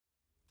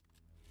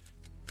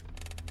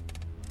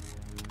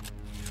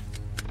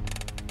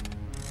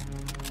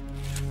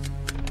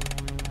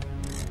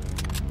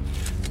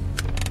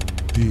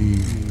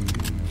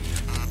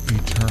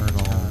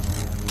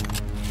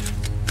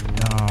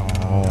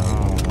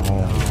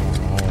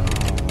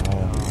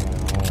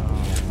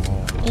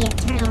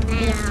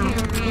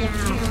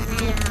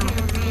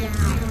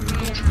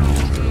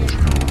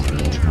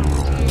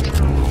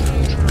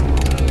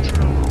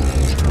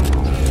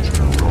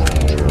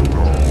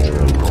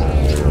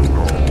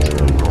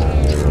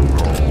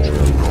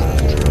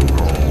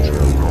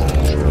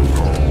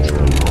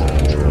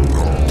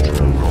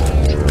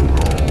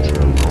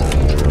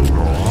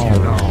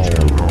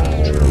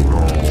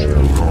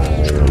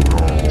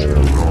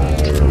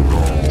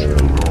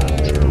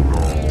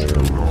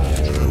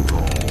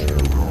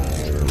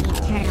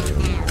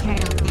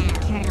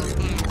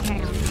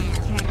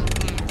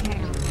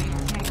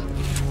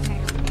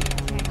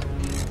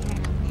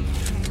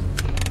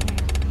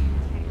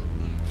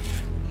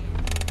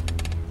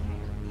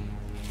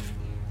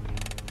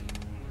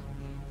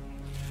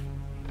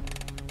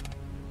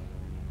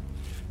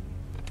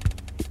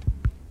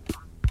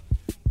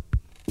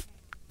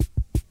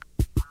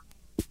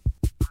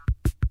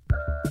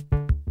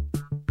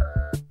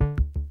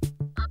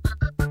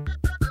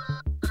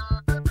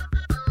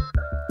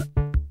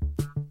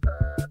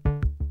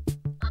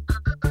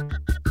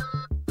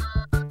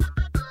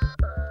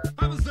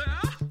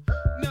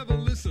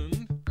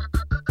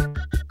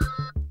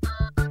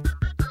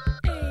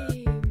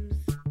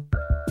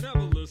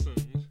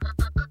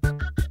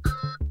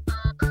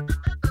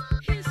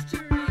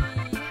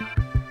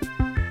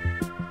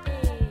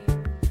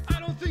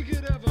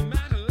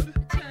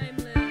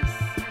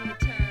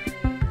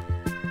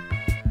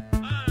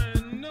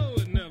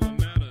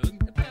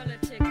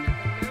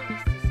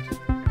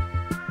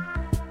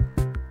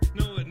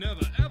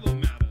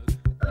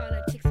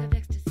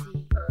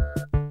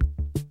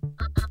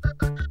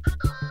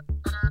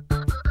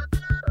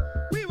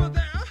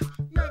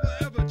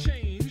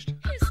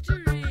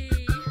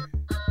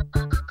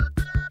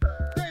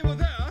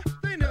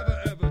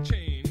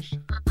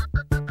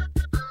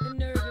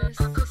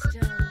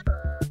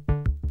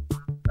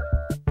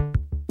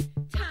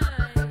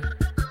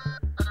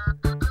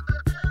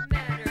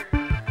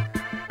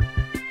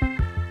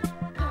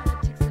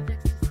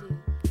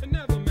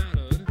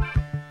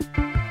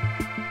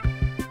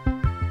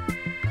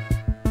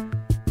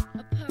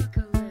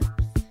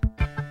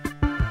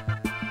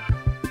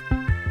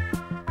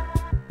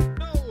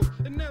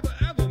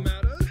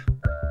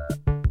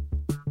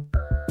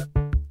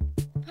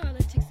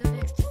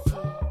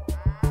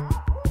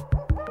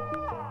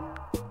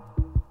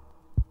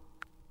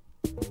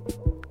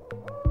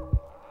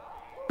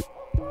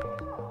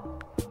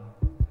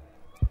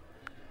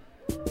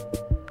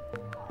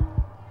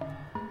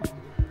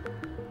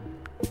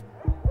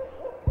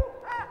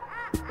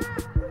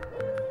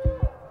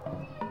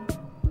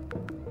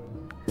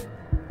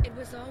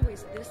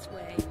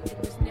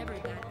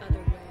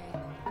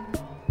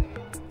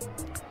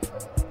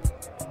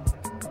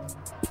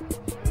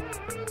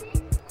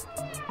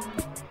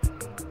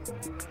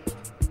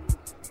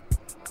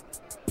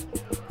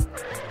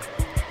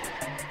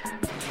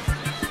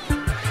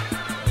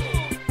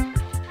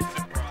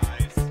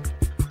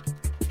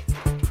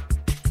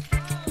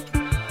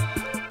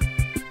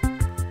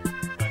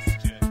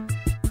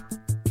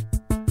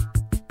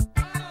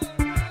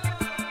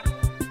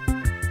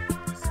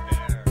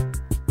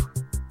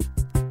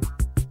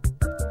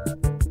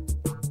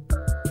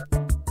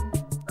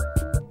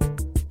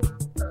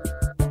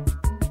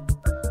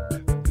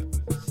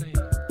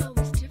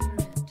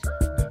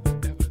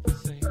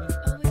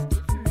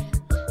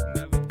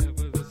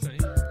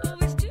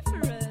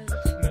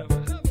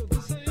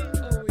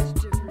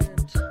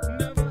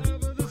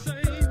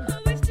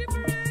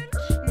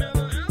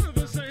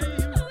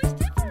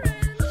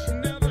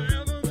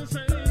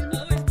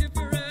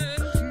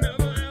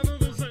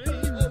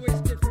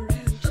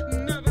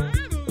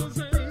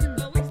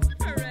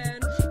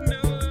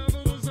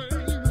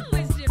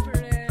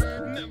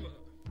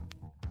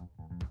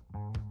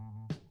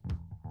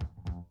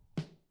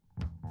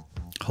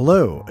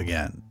Hello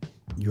again.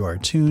 You are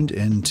tuned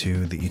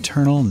into the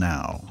Eternal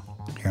Now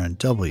here on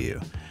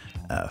WFMU.org.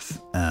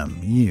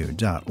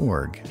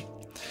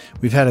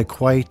 We've had a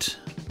quite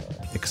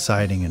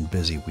exciting and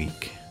busy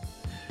week.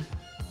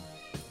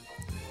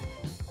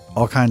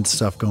 All kinds of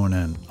stuff going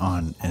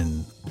on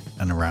in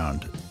and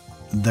around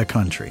the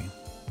country.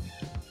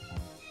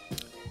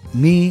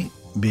 Me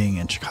being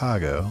in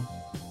Chicago,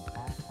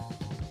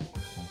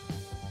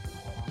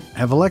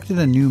 have elected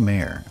a new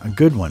mayor, a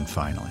good one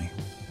finally.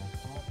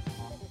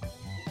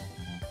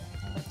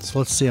 So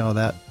let's see how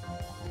that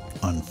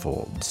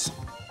unfolds.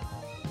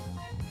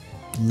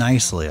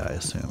 Nicely, I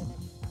assume.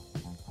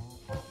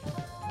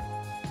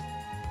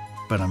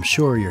 But I'm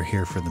sure you're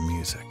here for the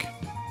music.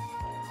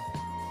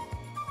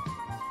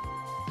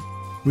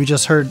 We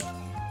just heard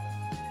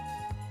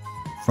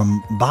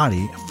from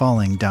Body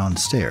Falling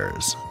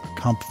Downstairs,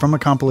 from a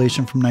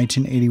compilation from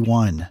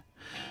 1981,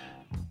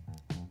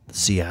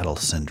 Seattle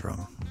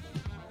Syndrome.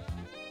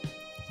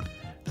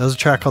 That was a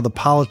track called The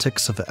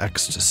Politics of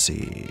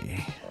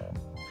Ecstasy.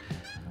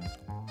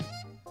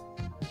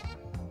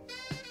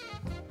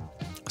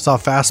 I saw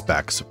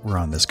Fastbacks were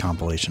on this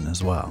compilation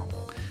as well.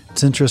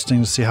 It's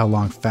interesting to see how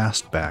long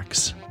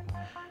Fastbacks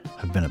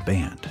have been a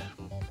band.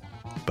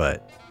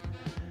 But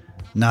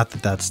Not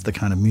that that's the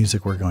kind of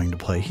music we're going to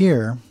play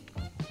here.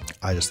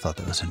 I just thought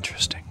that was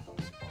interesting.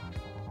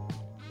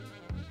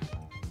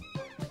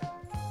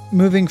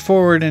 Moving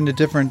forward in a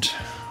different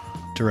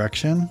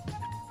direction,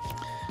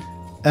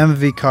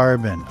 MV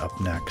Carbon up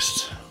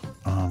next.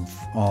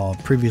 All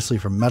previously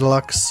from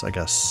Metalux. I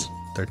guess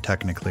they're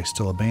technically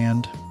still a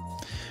band.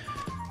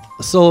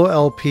 A solo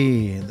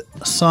LP,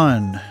 The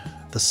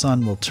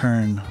Sun Will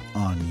Turn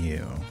on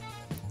You.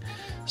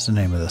 That's the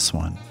name of this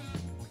one.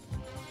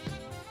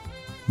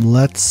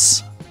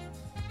 Let's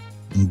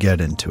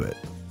get into it.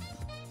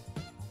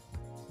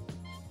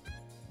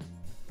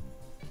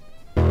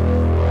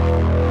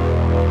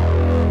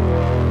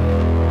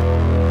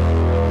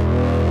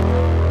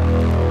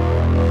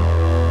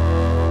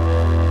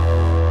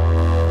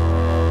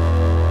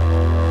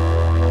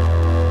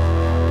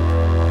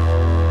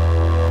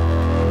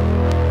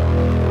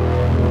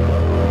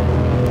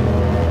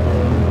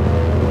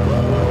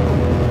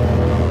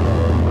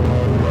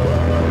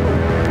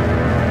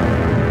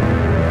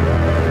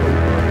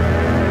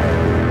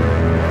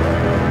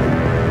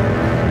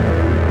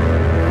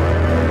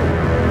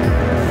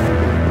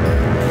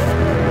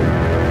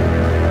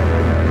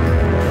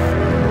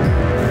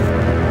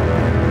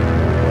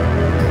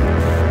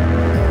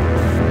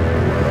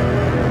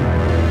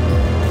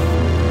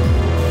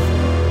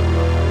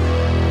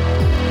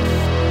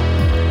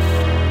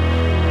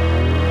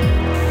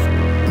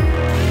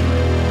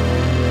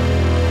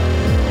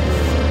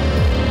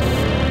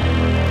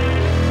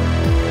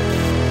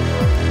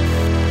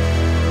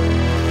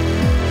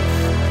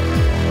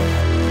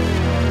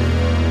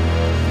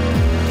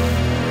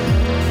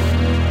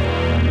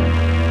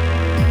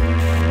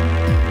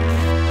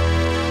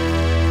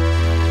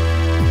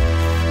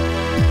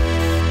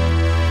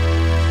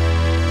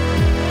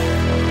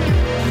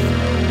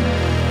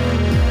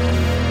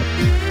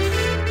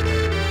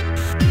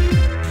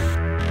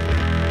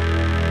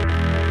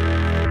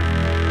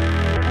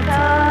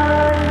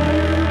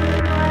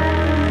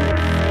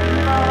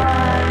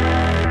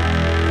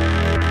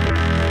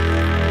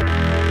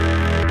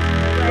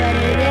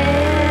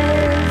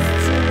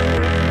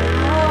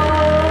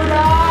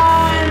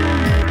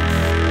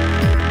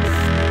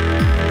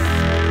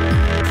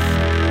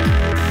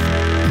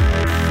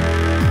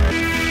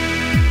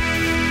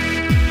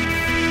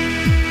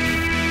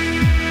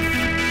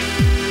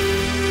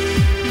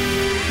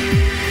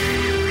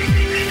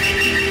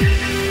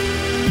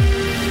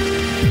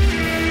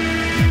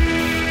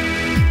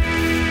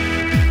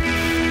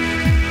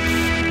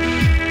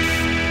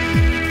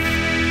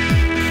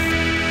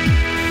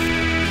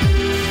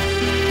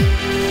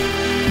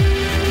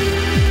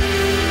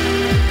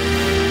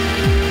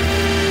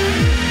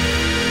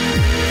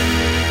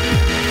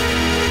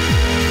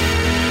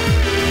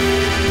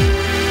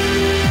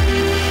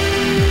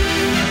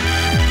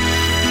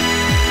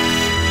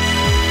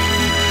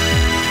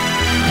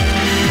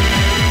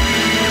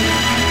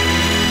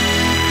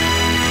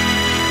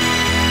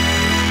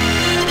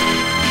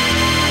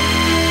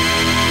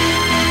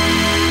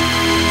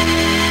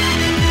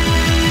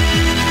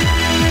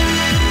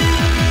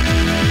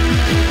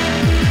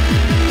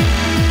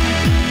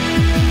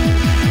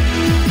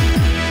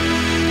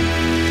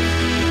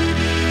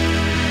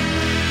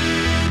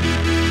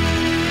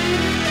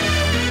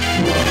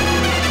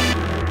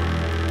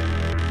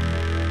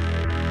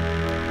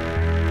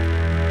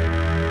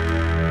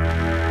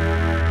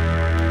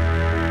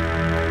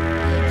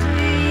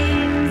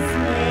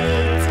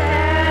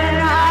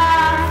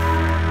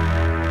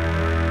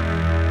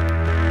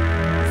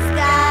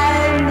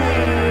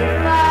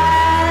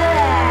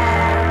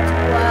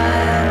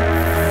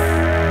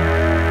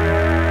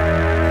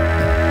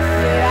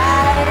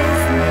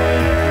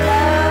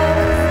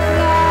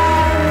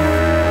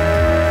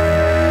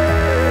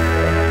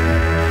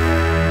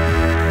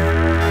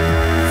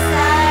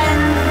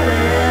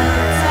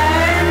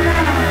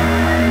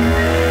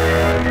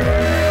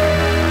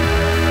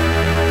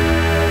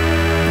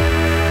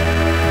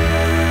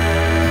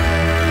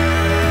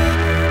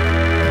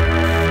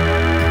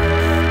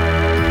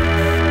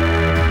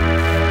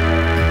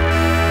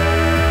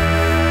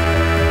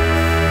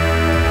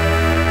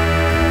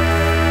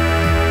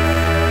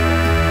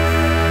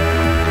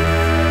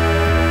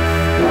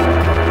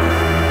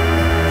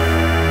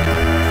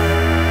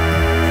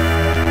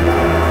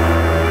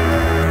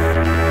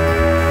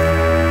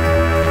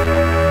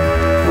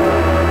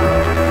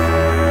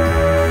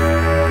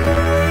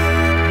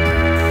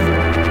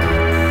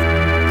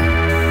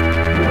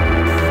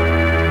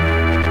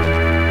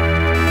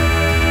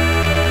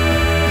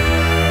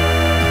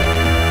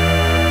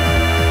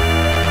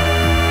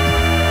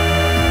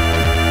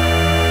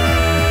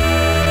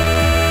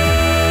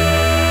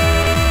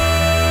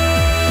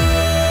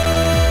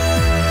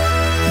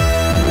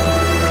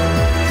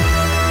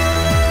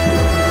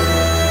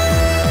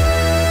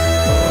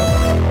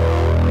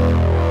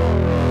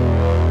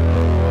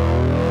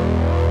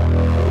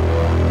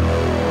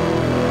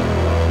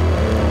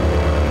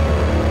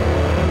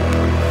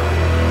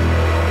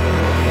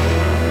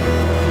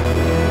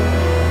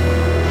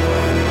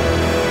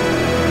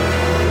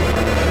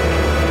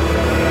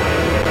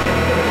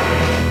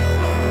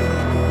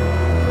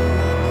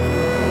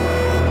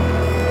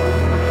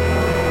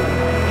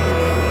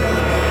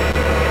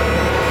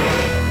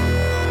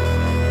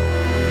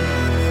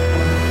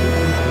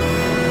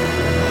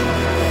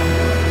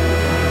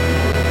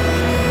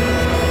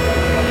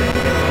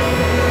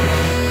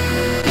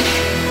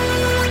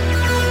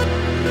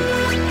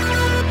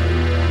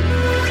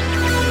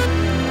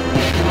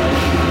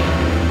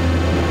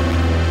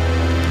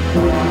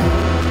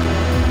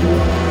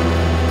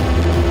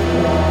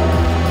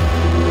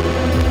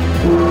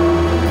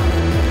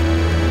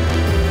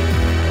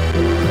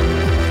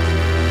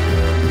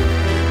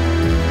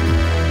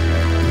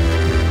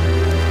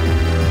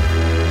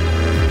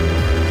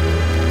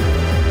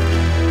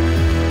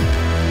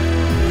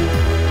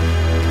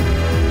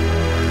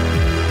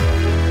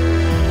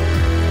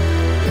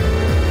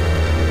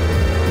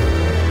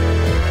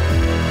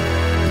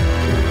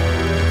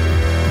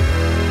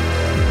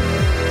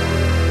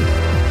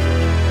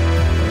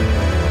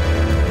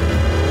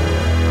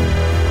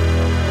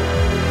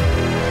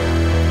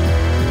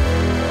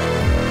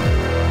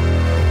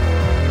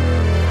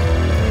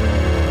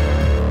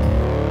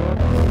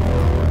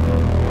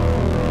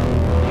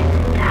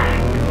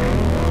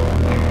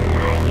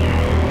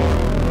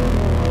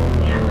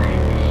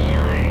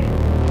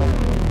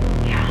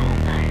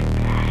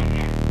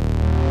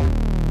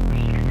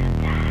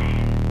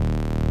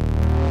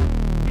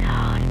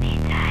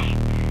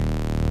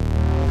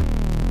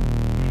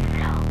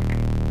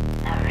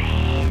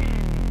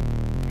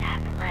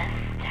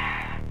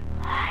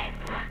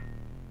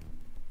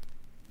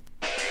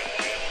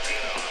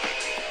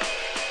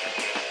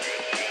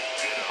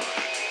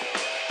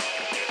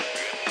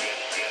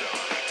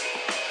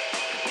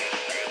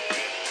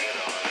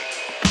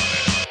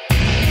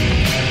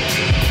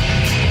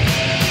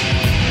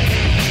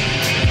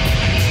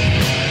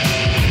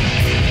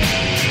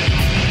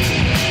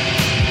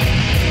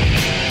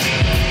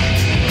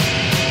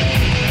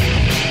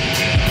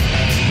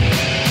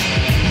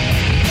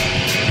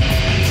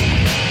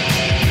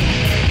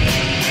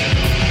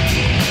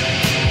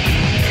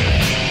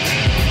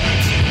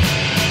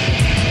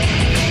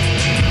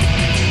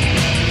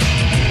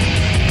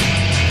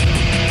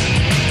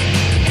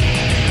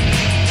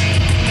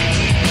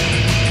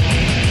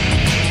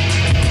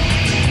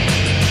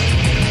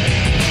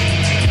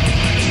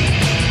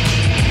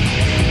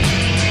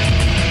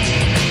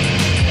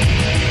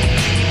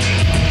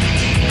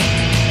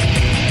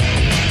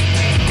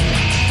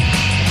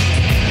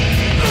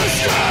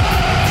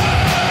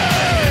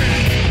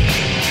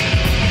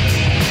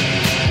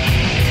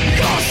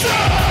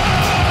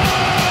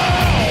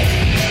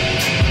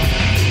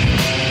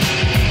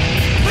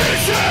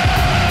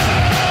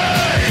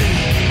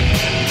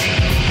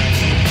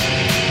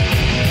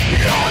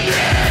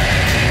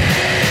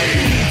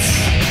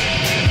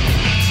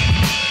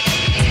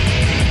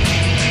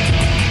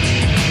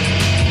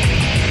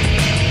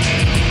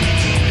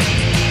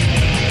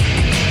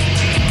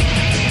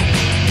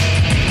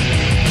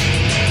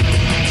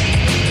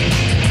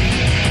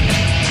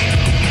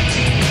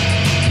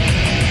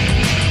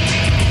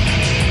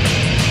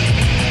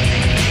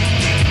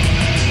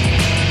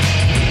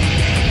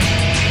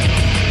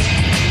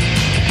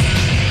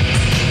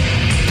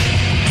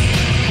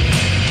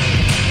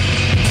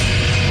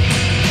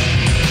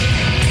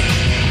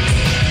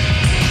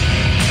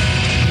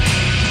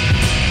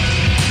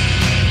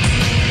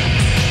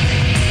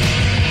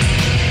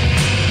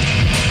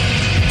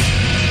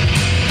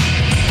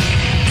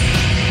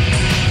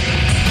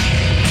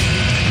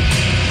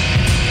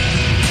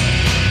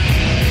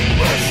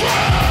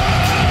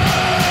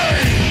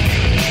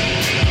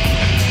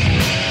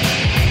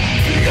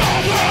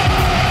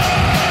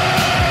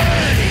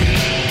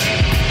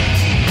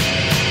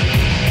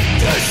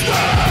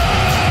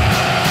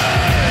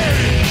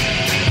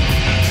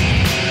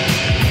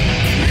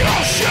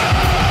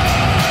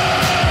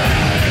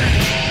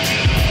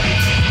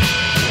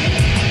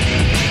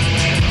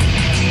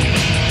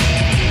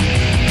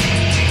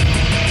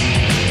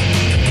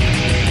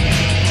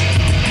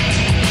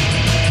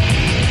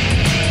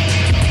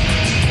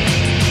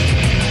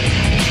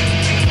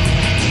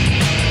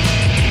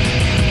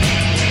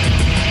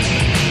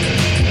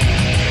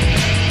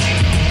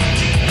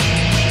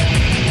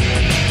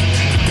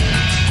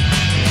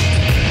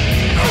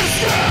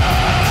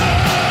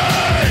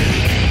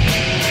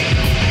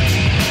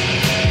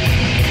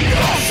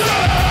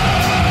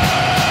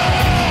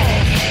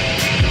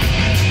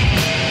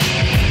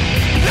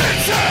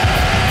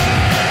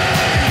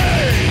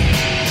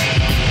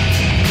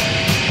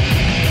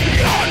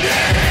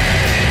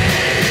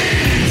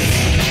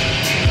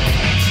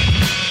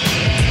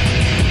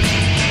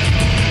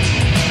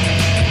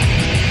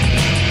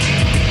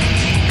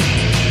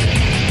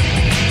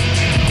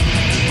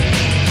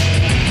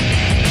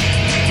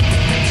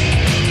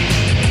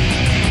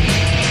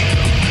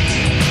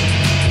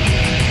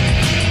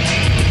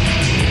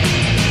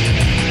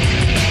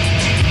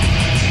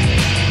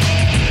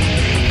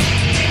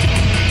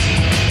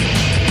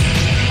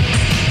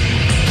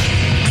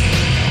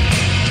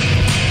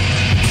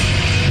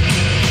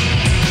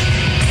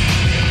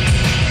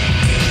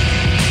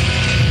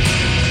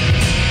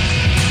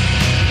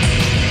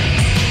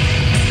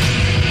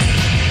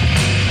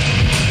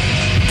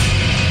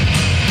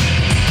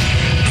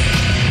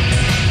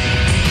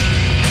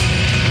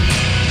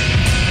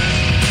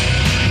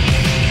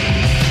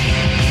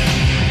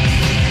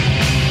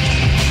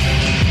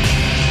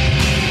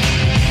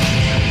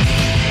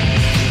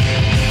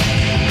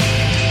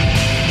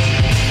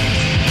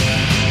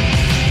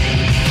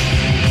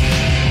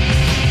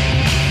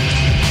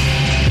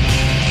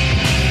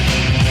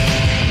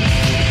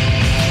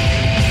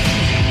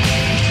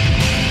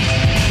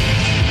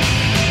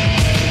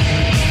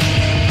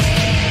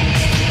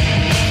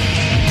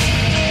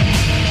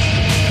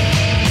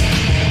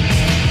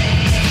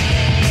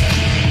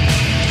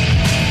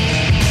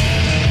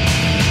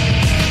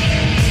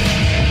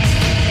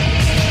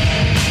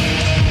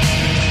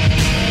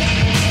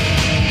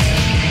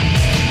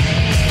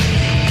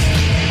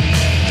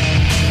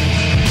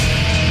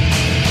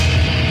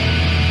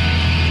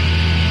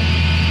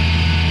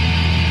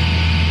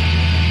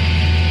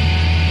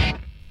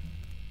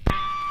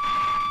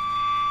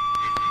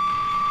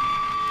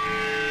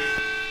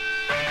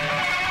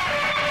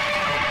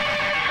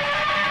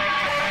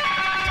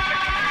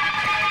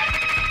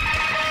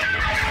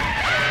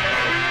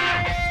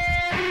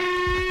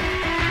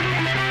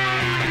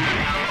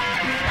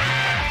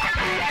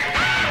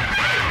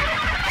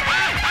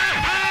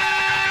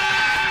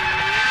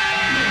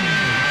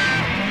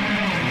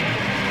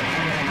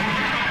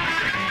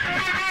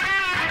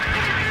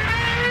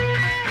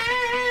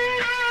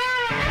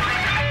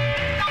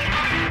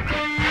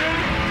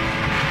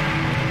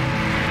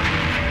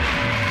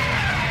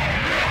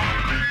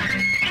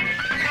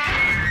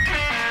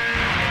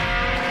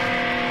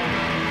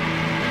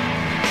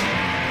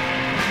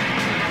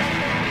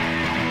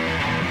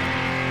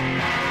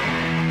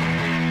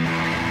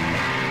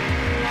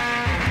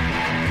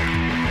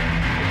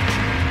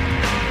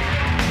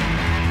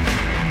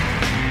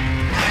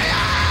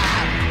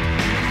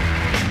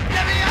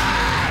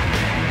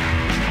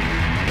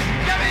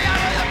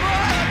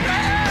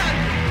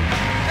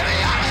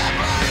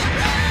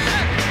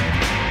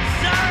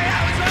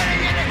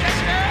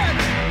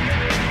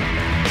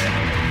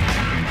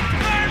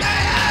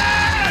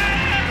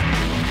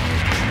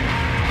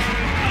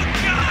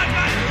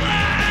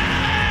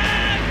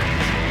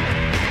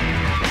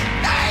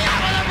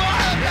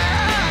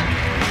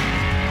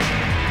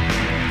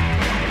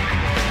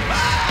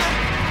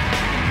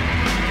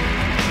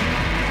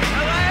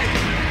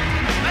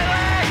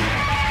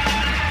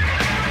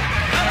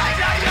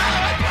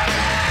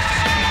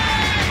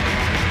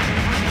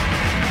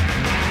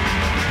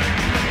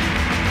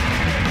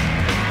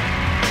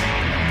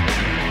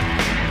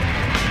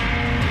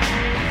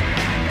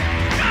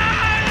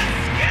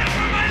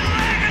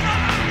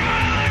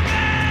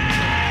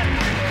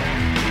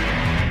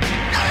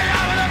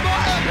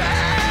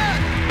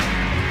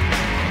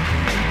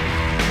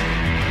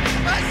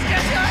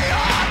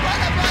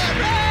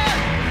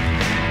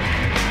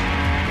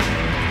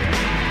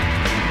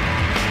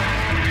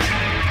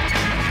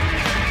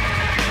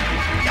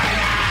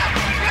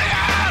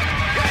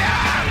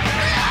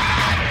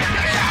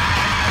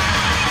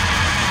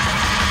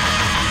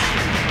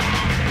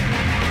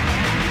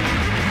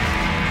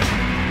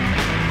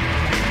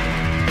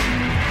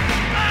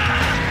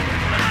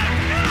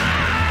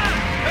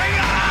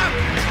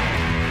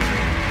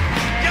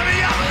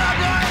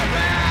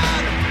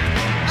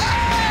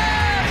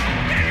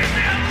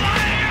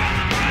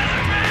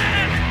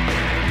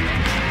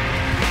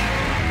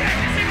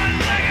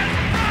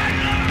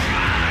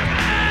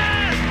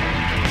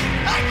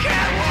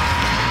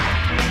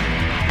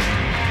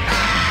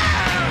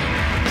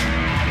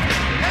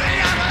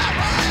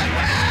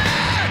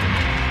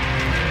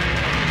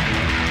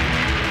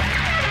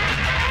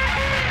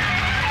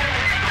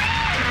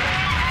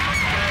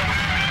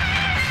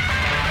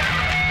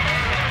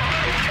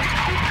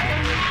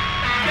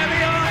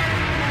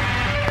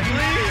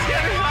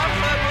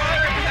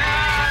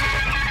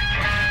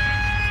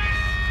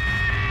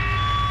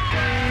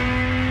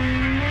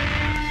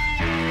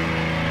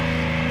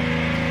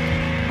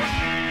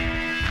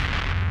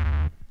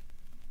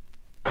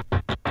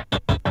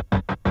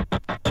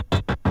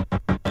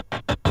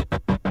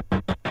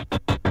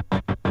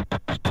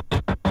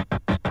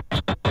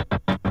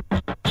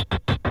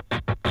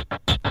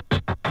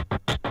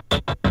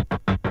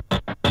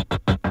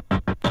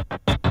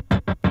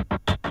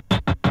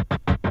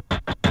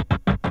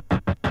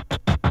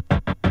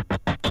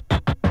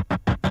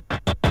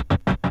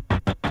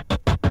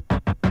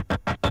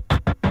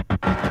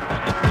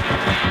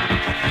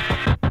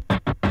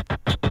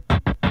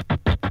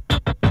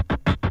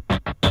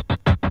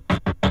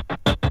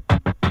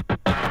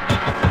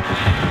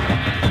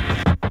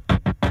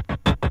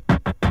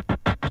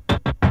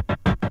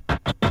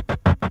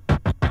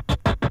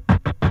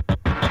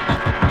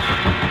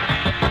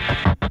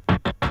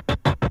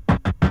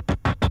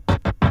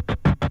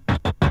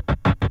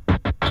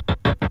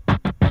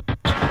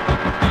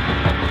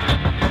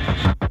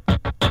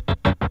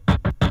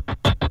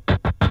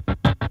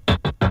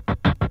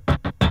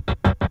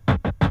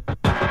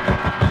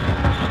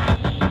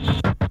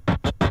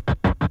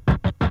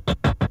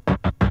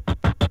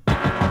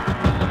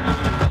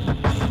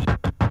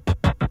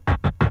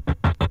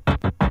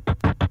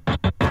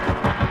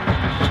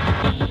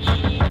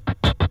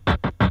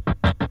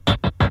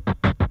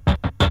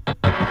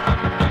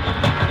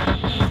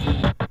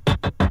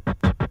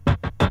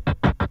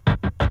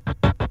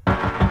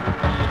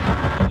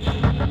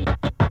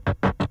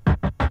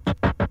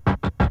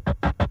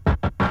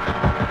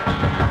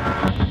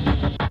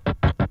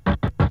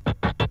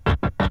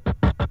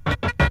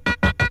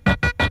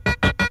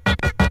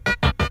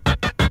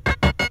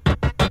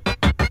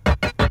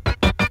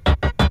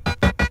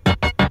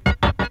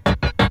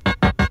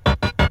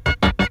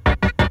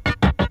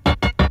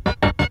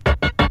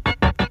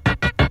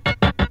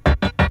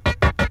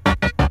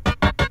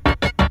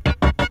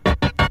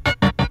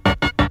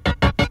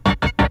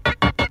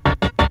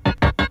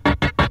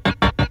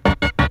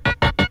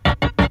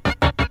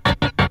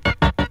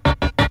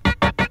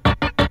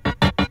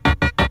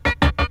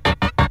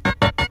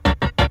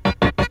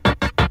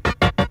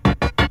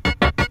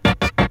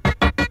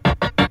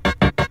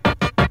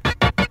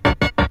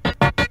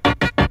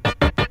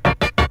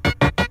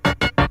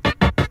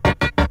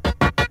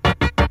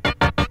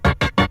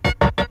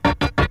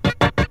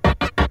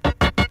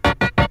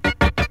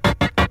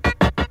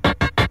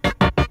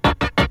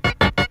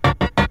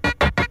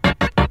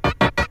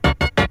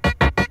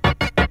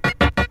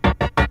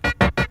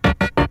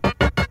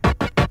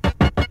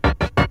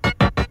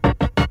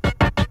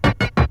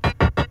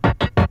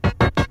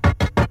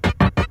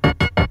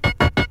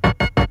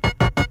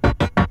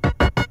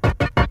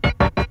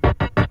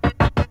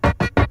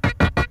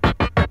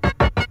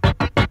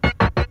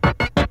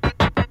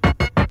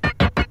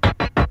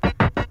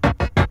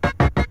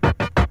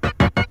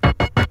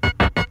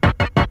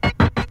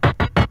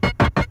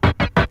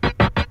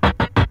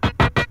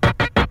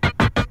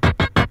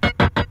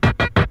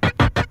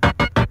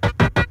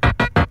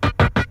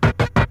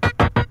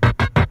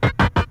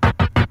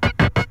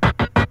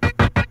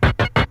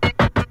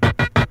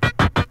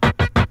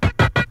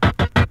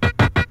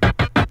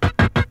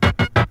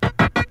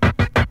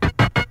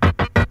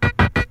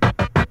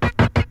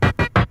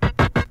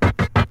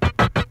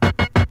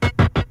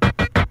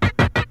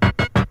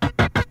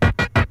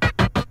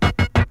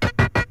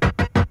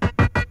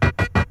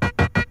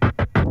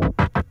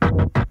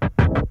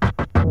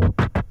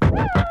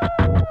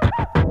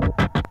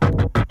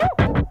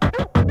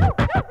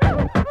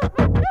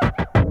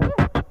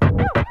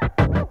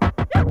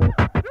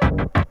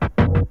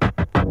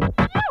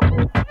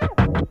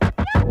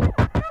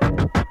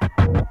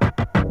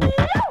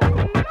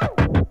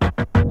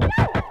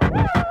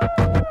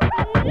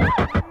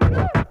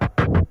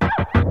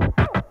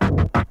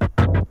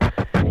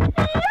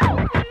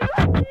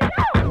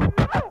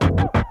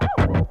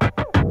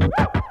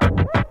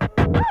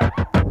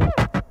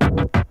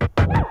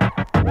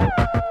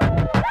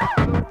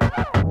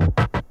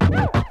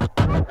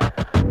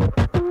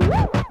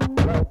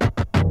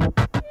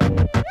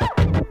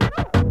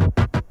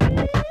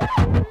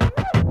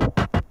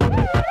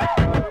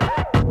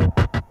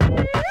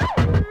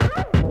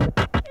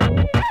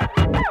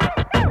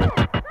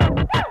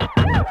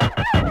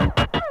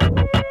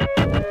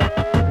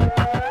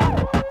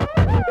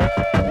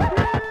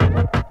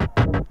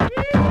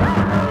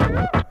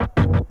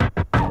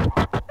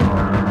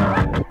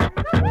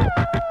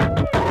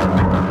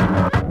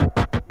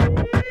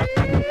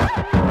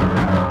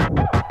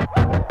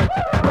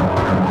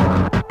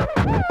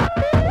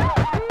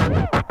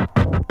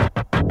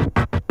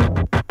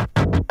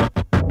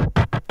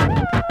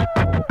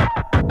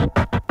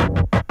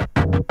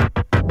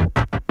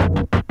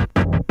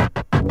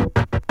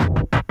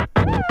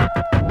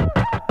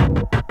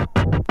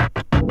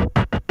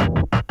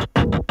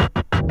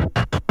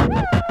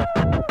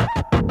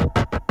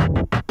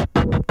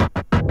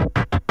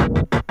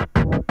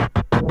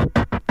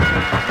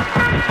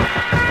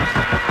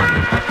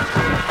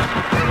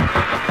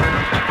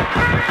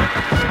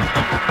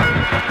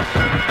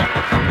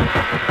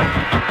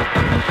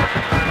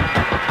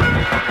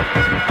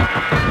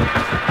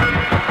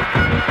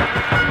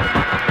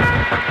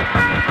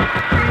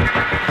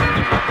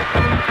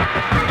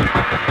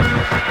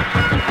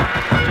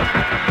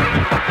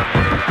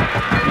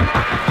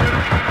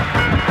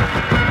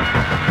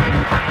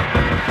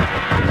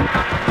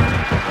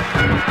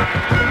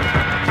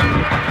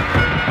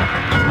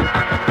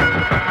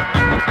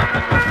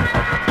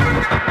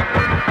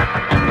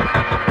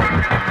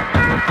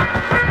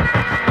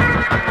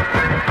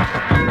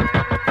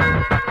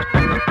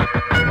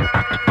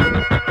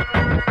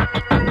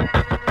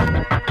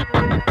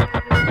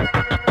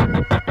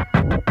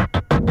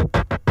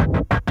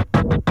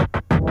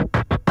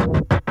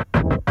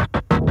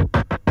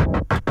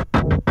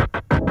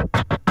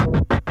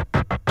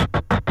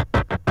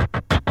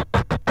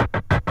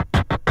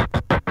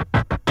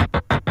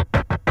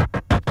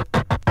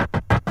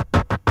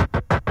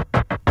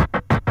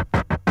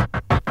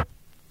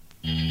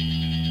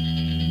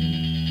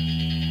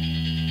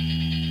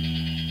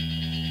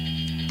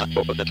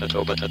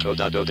 Tato Batato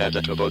Dado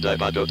Dada Tobo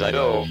Dibado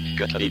Dido,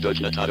 Gatarido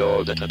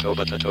Natado, the Tato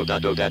Batato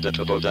Dado Dada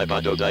Tobo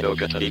Dibado Dido,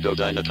 Gatarido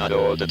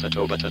Dinatado, the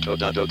Tato Batato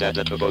Dado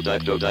Dada Tobo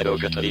Dido Dido,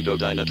 Gatarido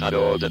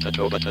Dinatado, the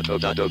Tato Batato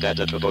Dado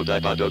Dada Tobo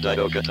Dibado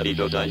Dido,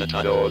 Gatarido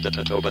Dinatado, the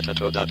Tato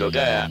Batato Dado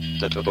Da,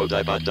 the Tobo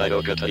Dibad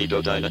Dido,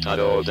 Gatarido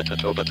Dinatado, the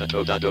Tato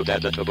Batato Dado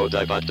Dada Tobo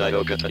Dibad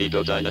Dido,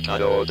 Gatarido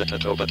Dinatado, the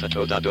Tato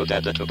Batato Dado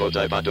Dada Tobo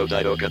Dibado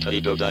Dido,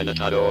 Gatarido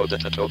Dinatado, the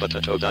Tato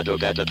Batato Dado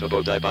Dada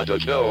Tobo Dibado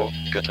Jo,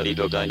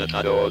 Gatarido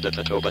Dinatado, the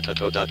Tato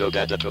Batato Dado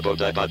Dada Tobo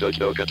Dibado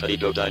Jo,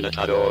 Gatarido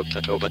Dinatado,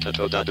 Tato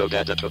Batato Dado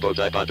Dada Tobo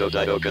Dibado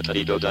Dido,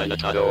 Gatarido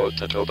Dinatado,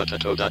 Tato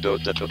Batato Dado,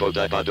 the Tobo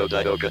Dibado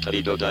Dido,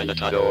 Gatarido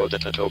Dinatado, the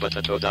Tato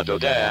Batato Dado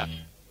Da.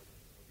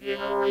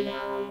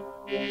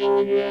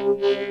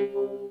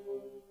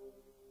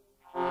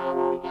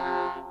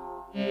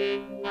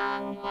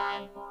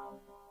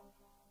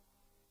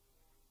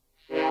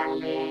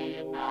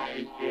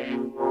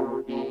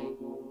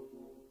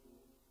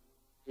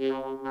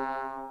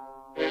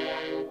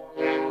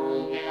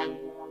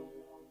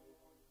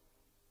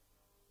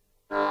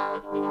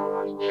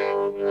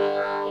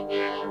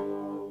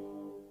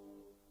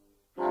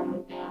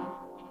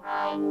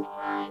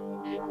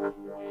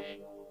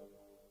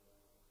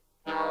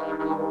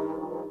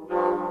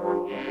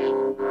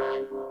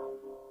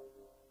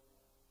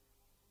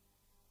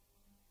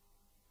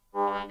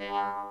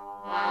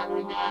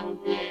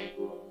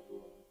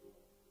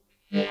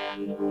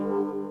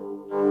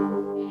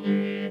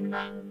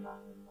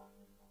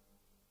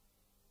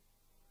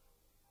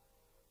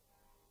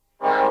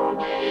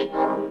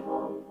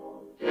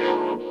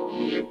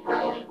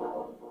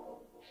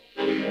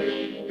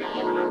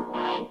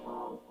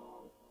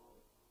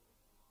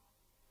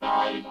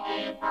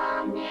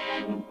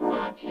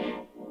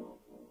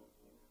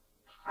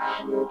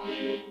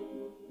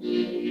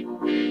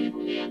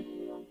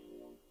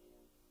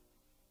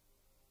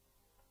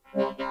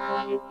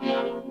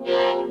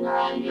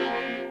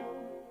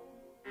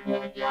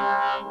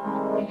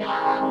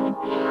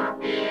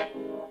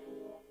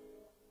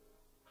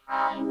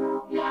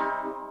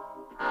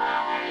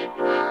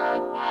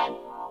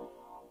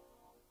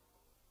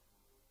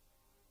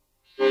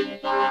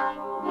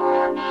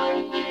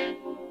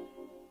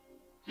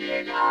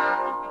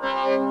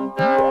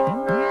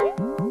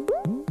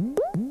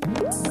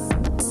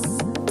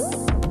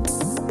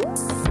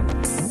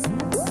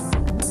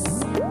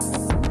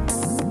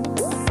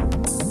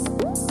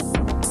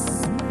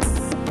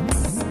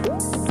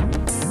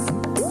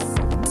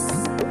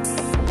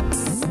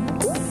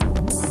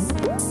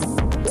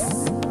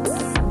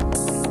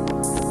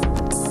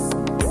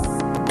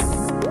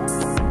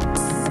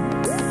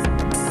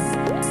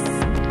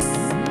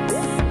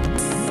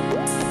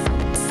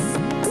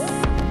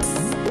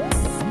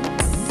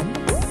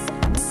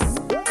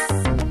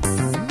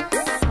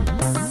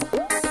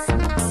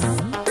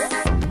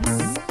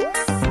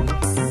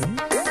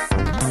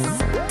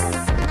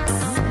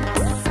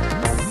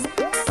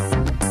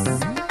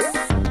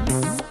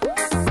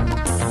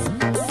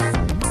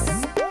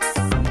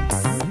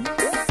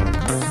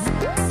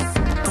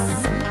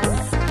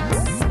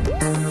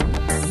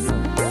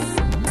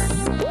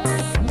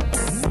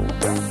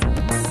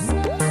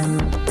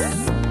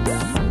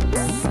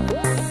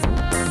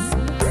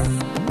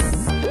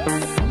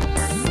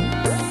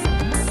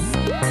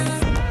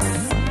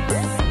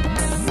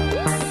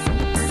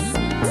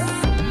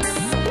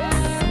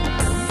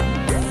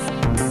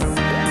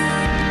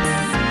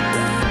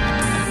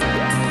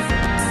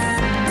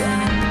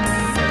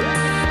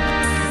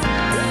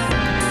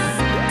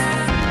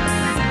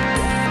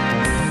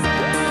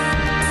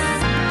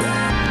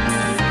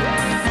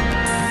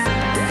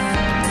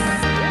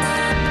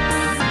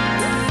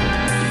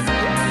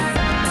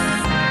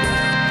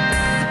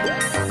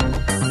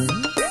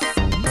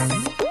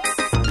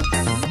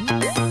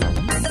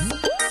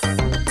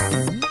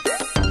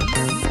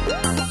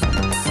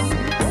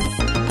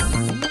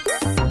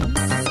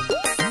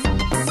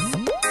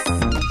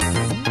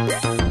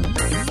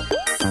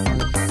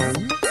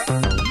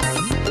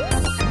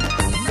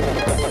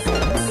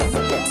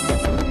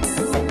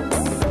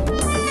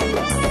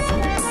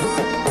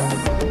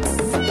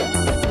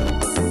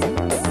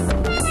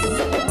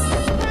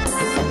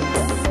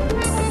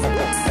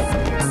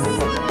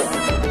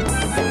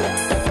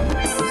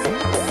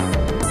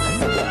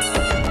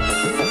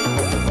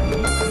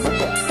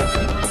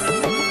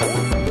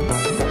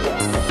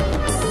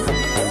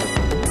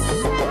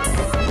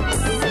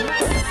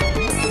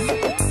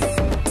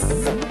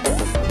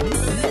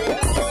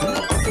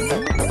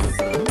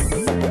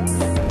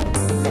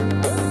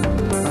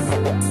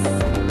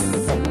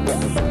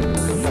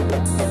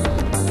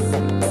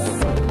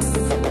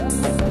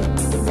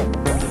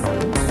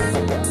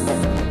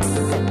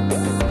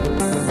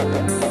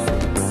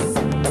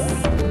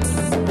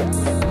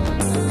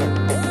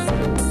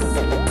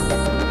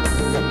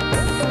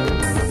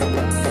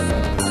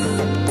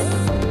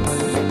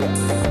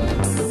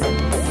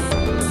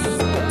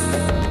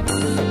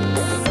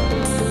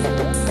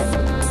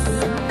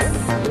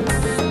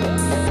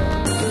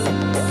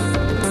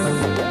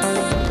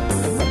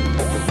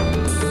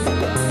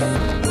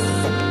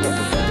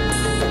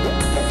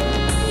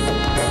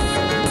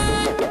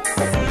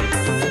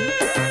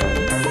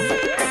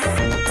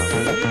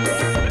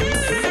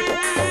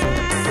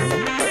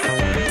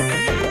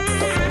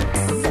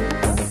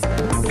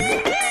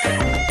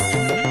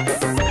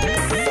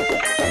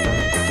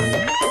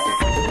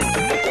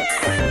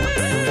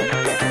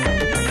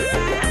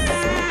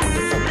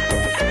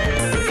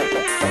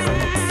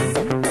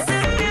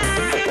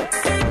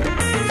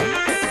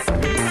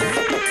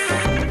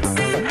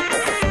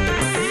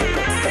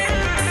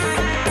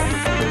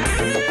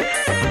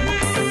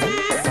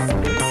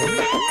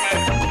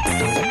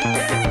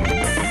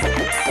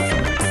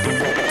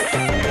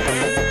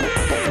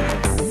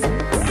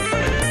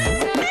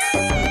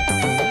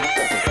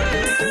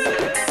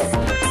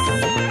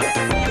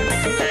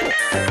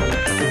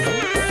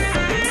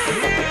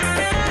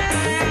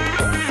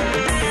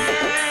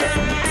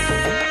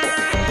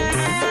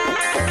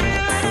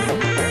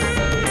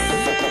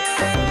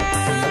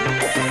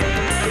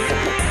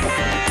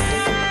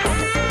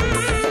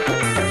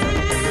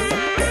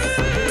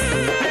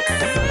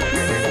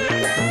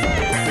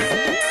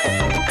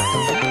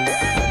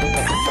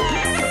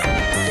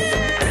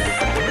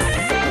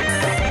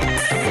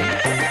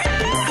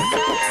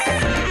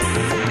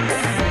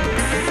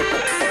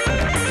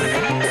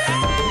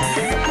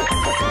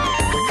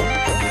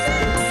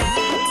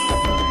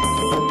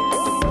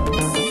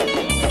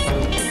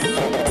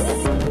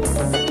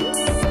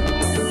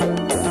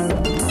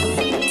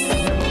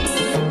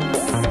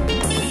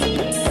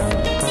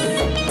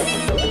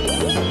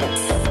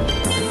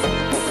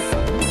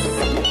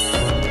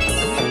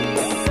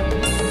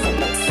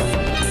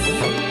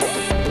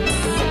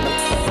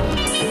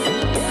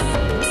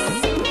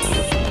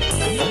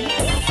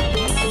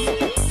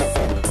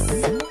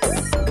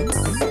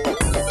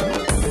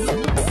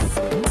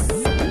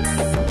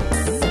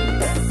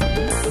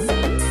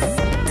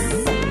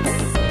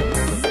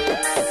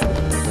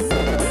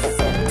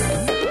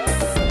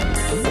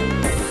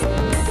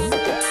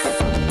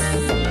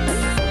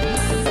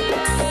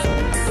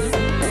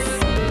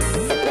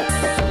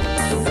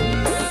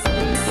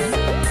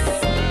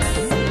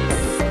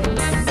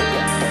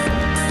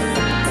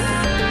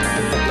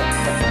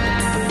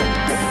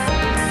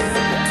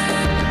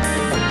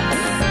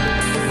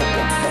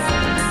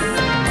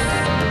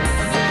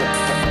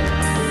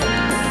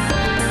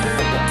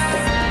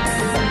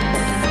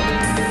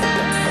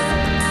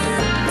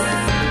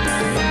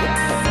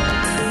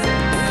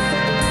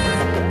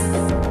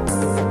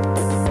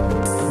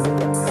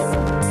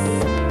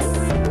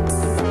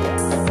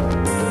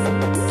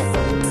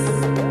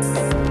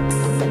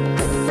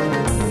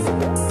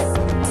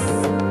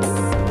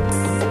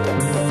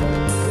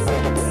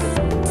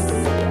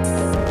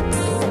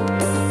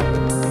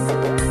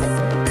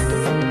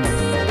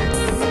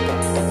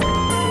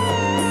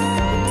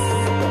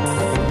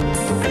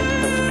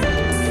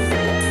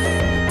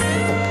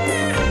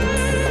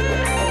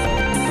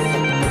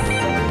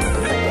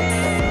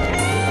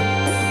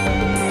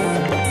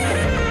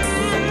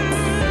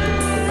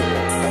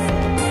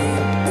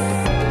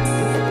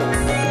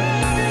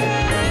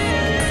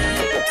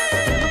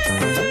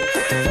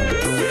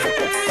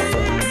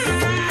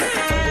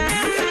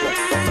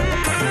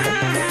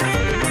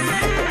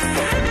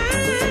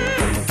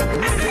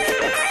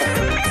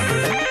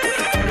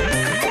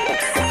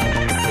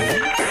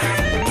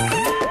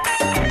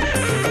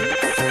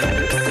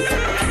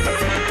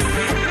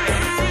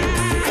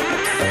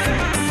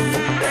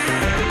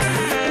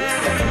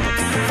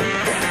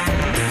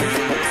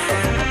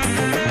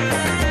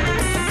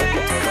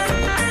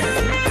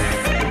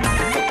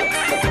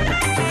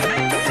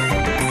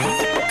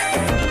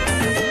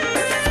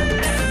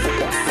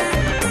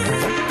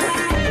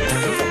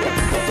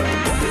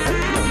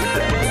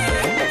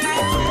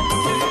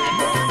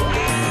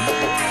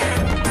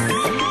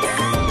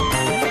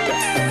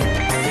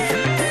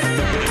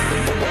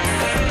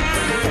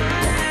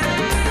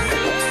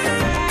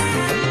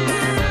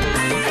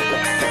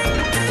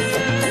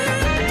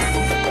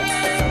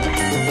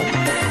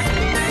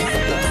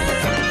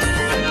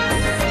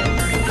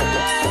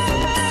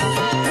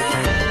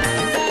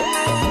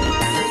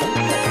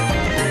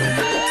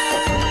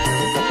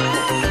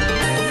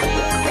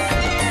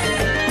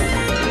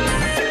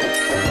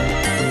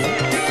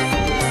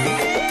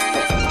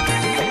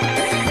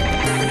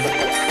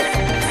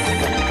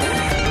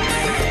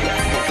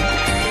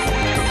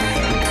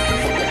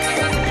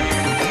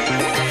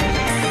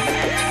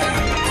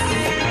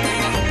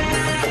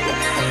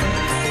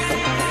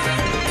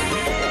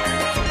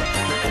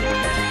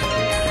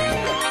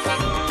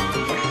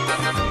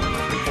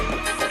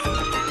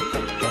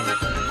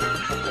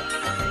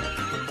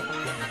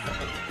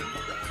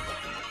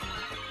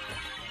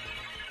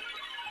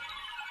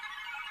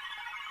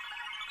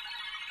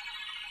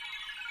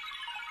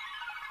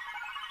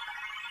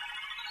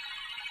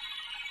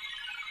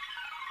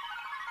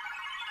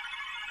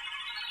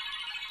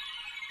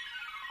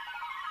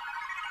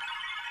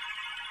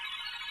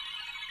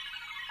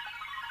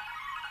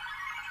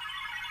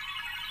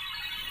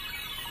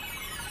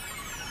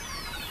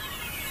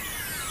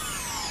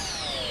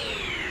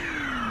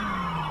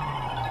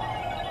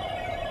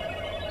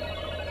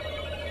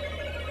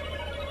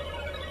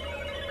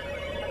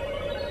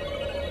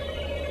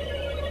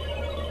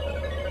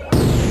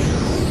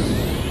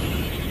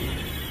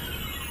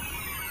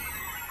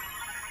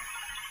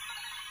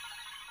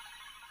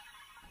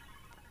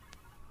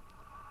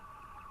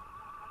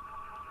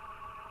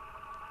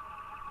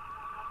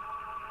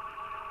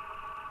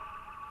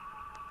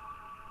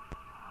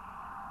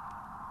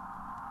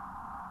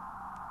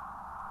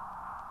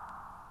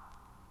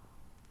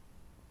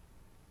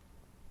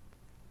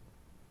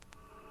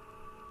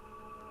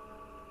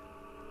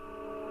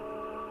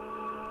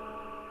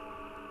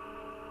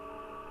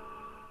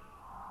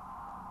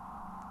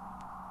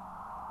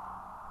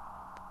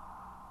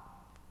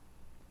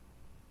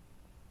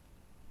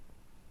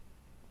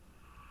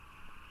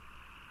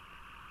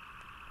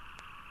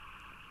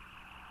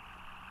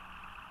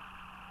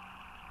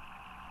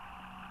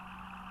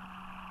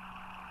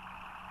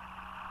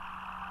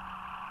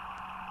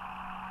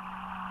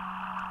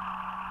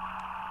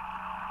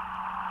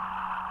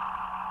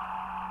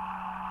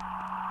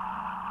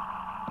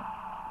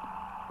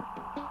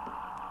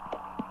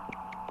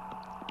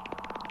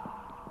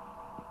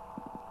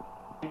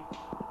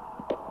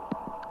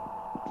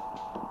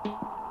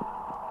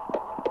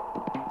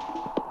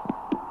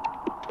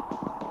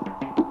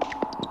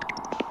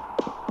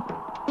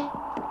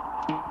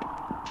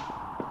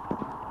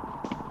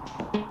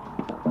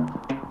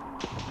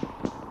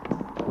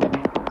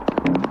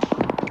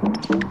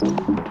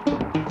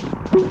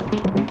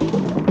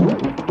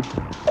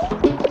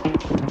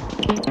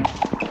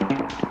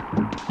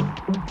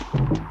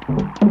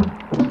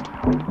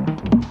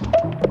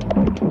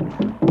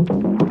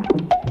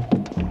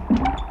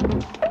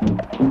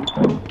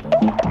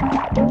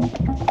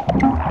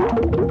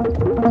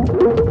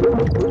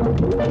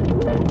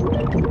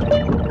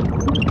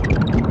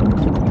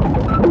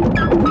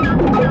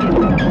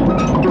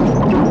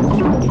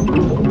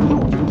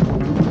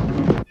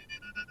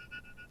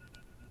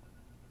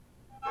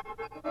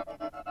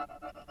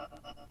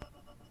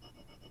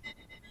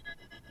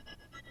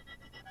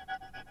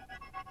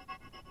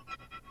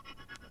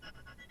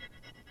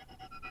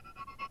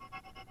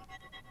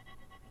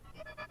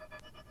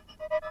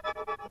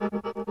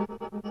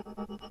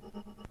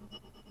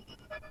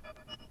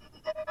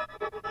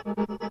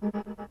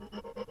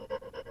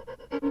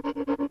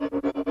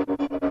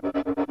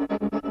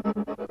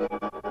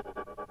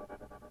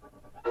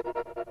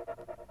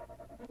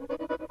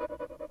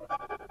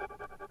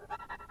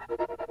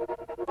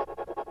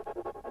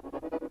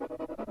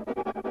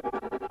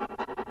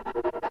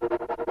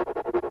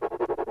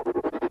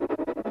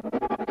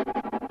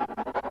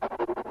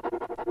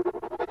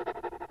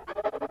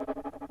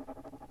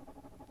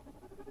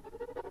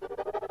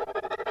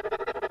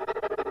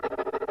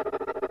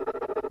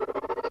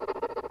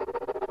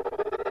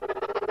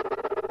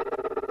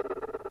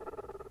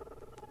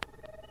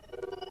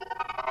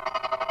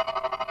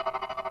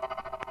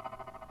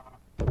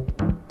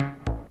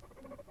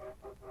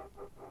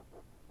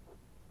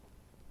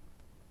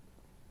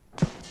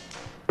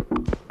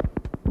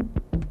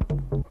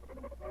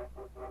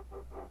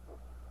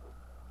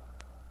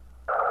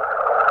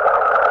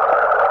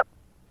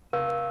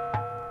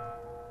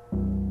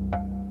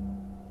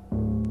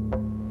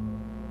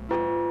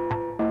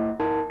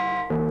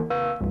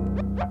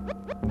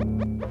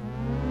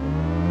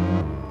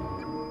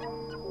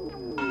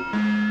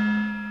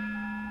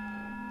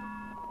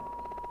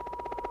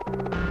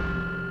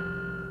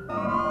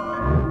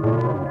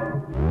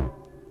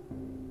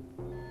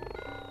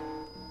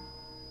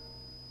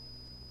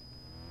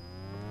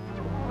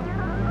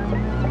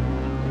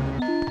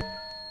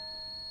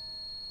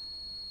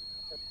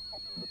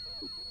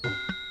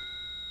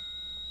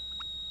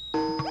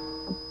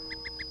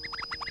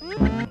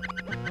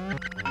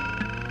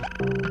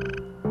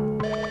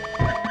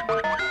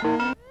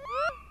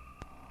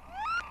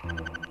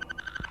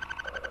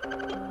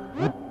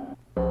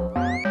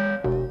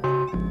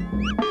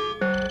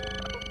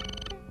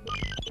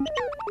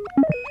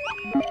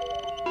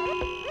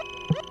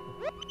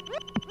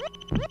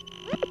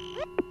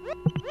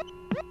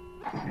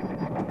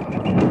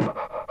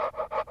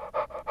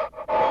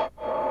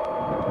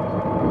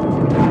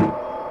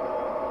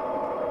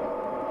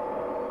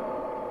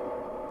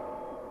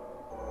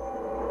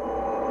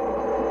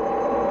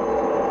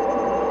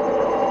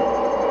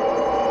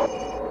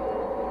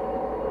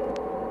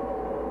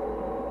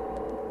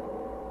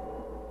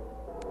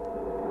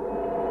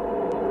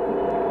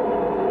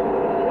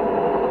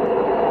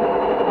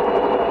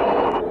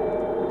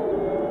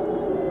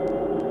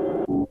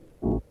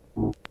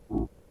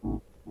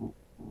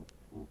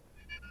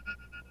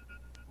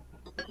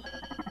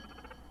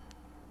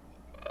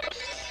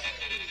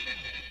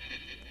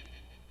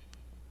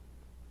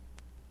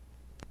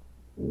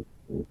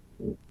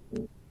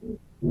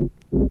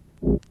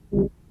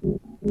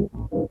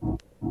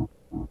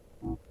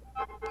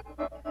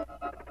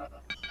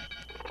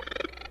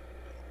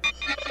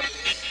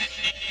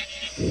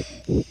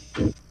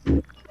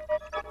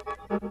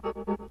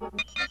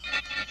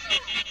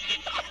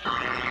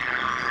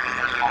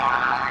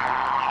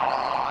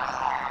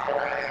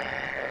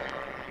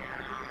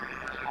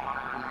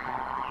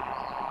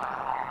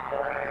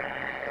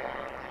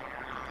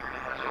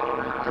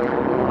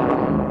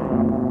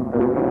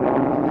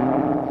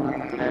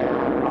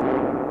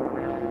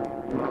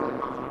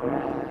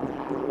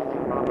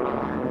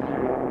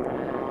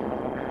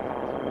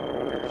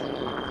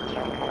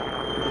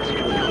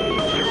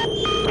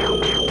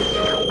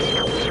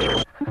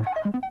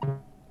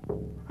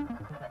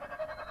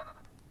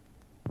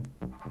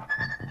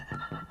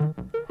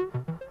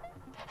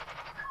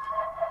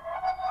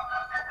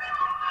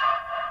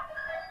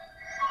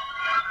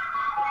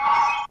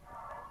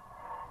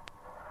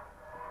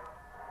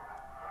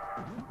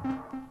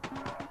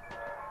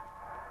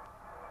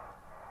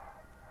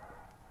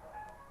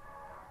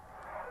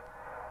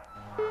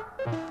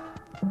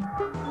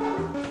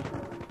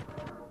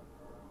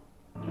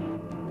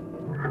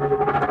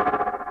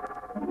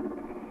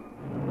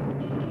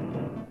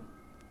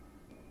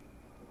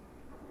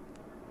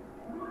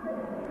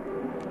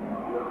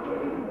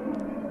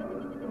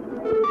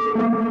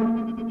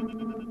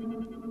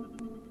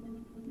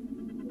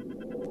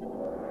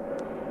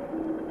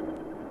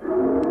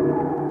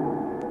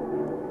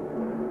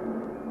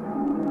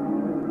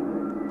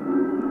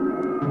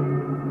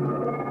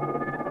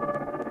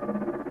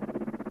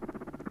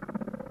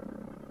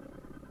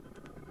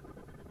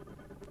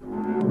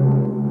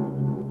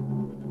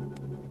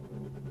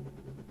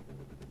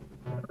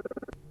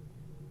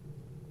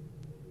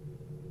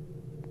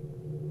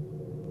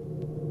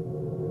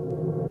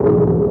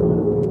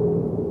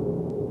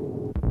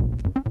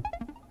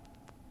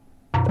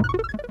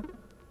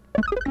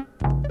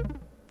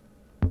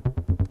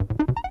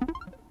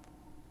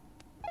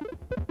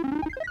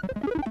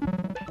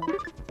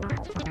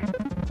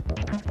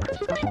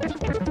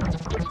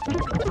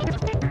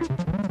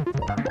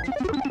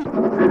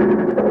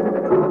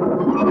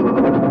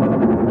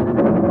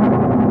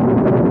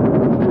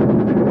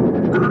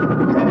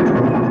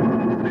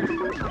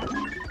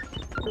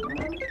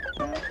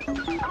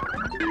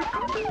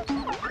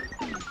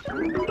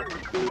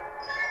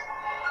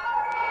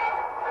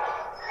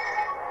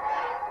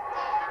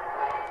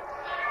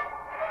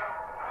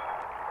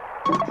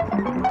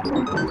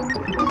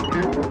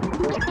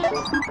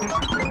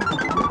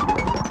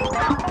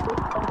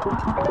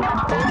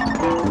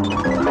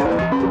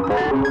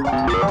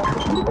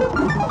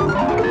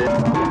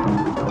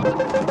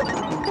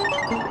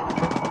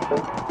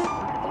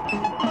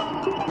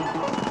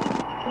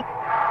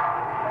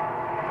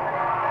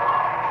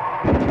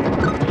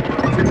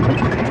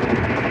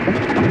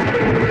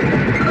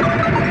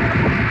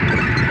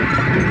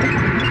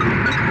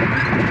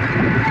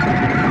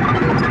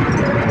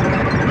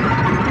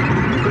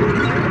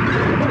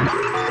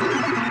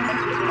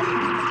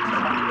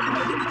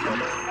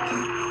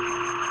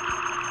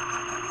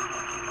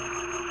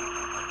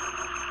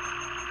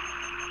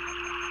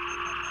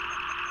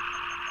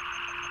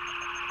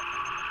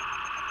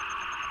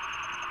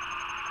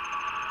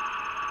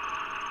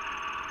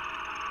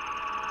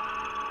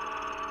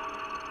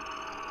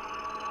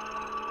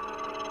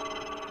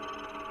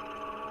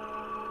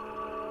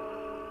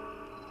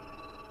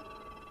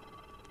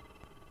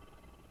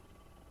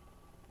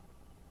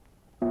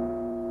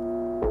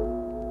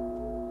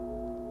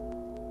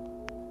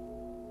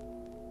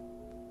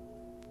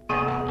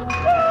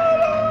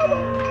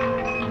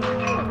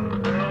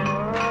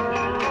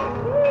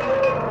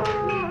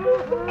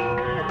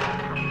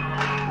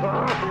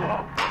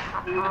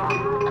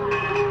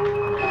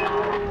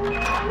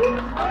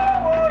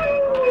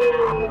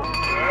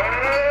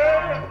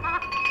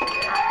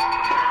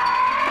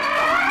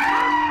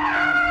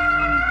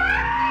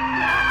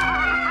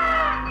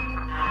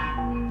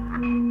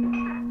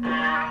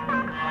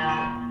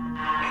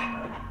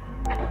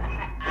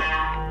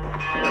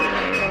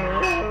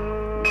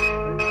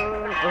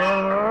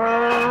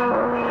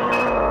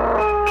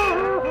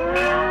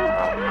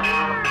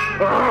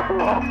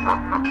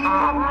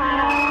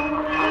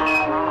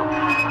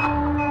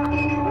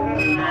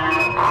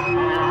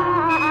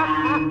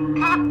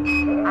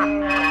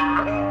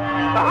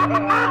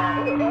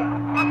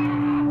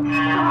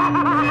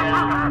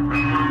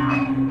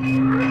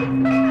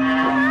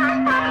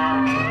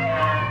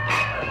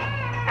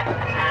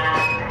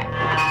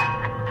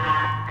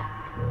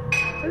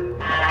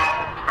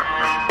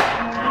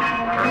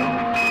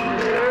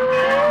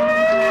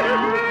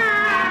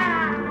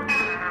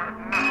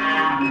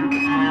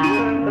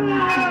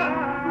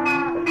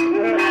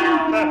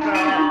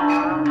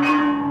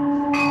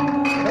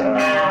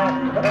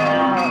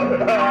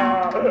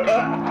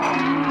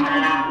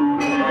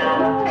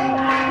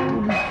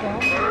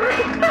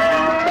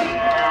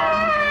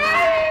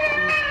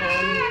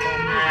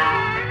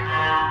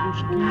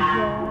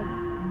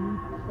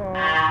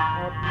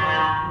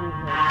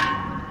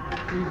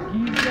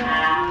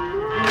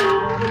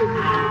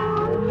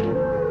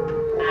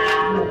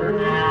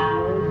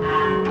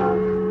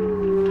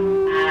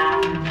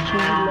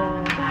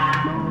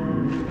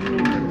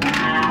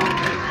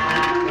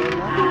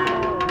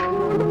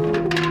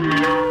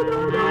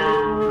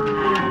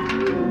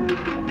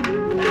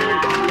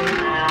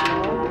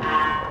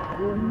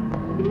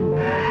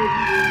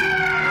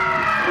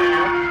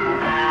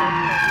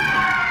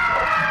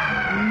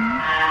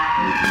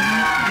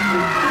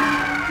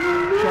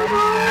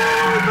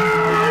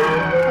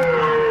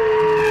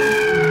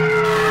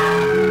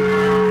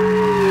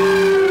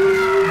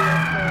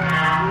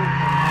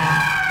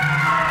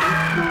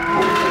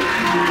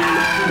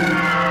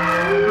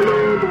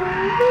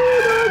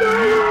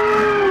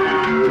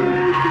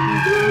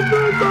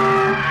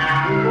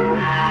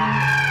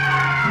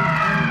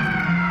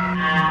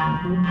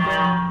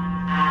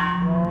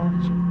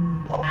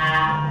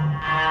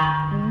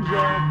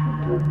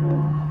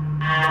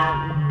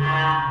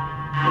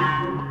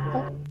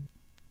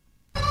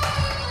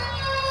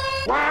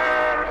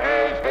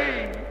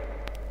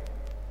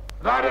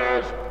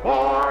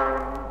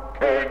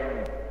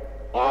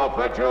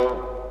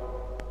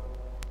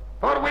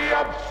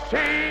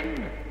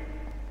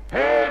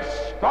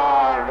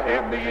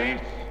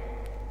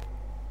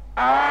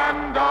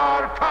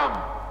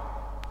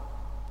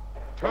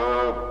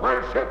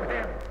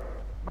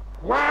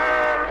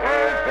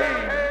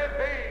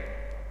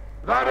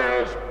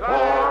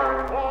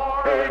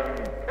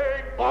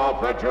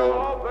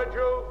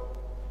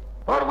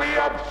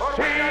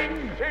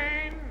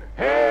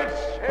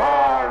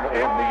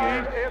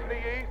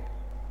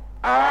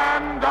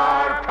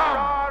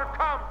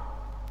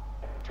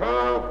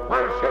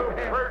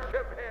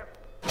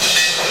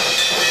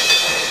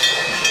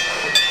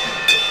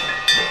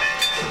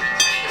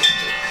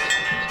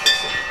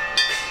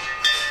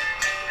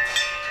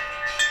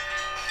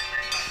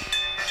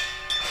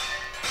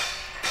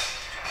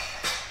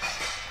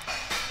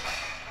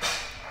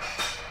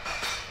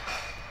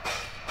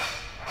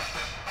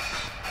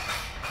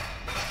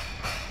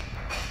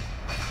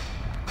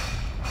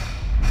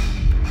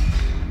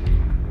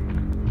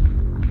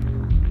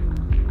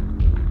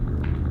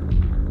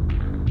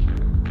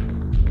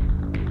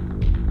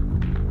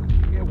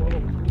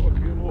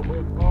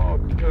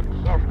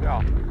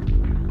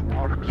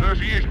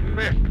 Precies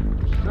me.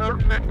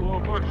 Certainly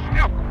over.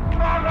 Snap.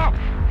 No.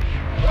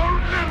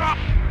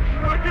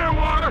 Get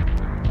water.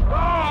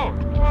 Oh,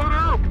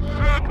 water.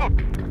 Send up.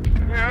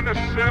 And the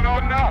send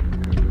on now.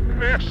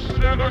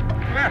 Send up.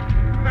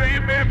 Hey,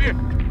 baby.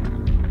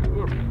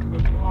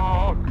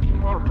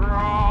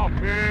 Oh,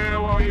 hey,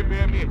 what you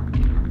baby?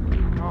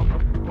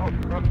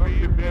 Oh,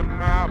 you been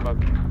mama.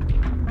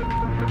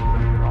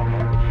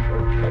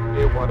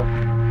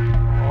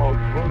 Oh,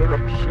 put it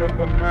up, send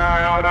the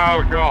man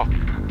out, go.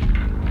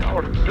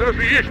 Oh, this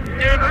is it.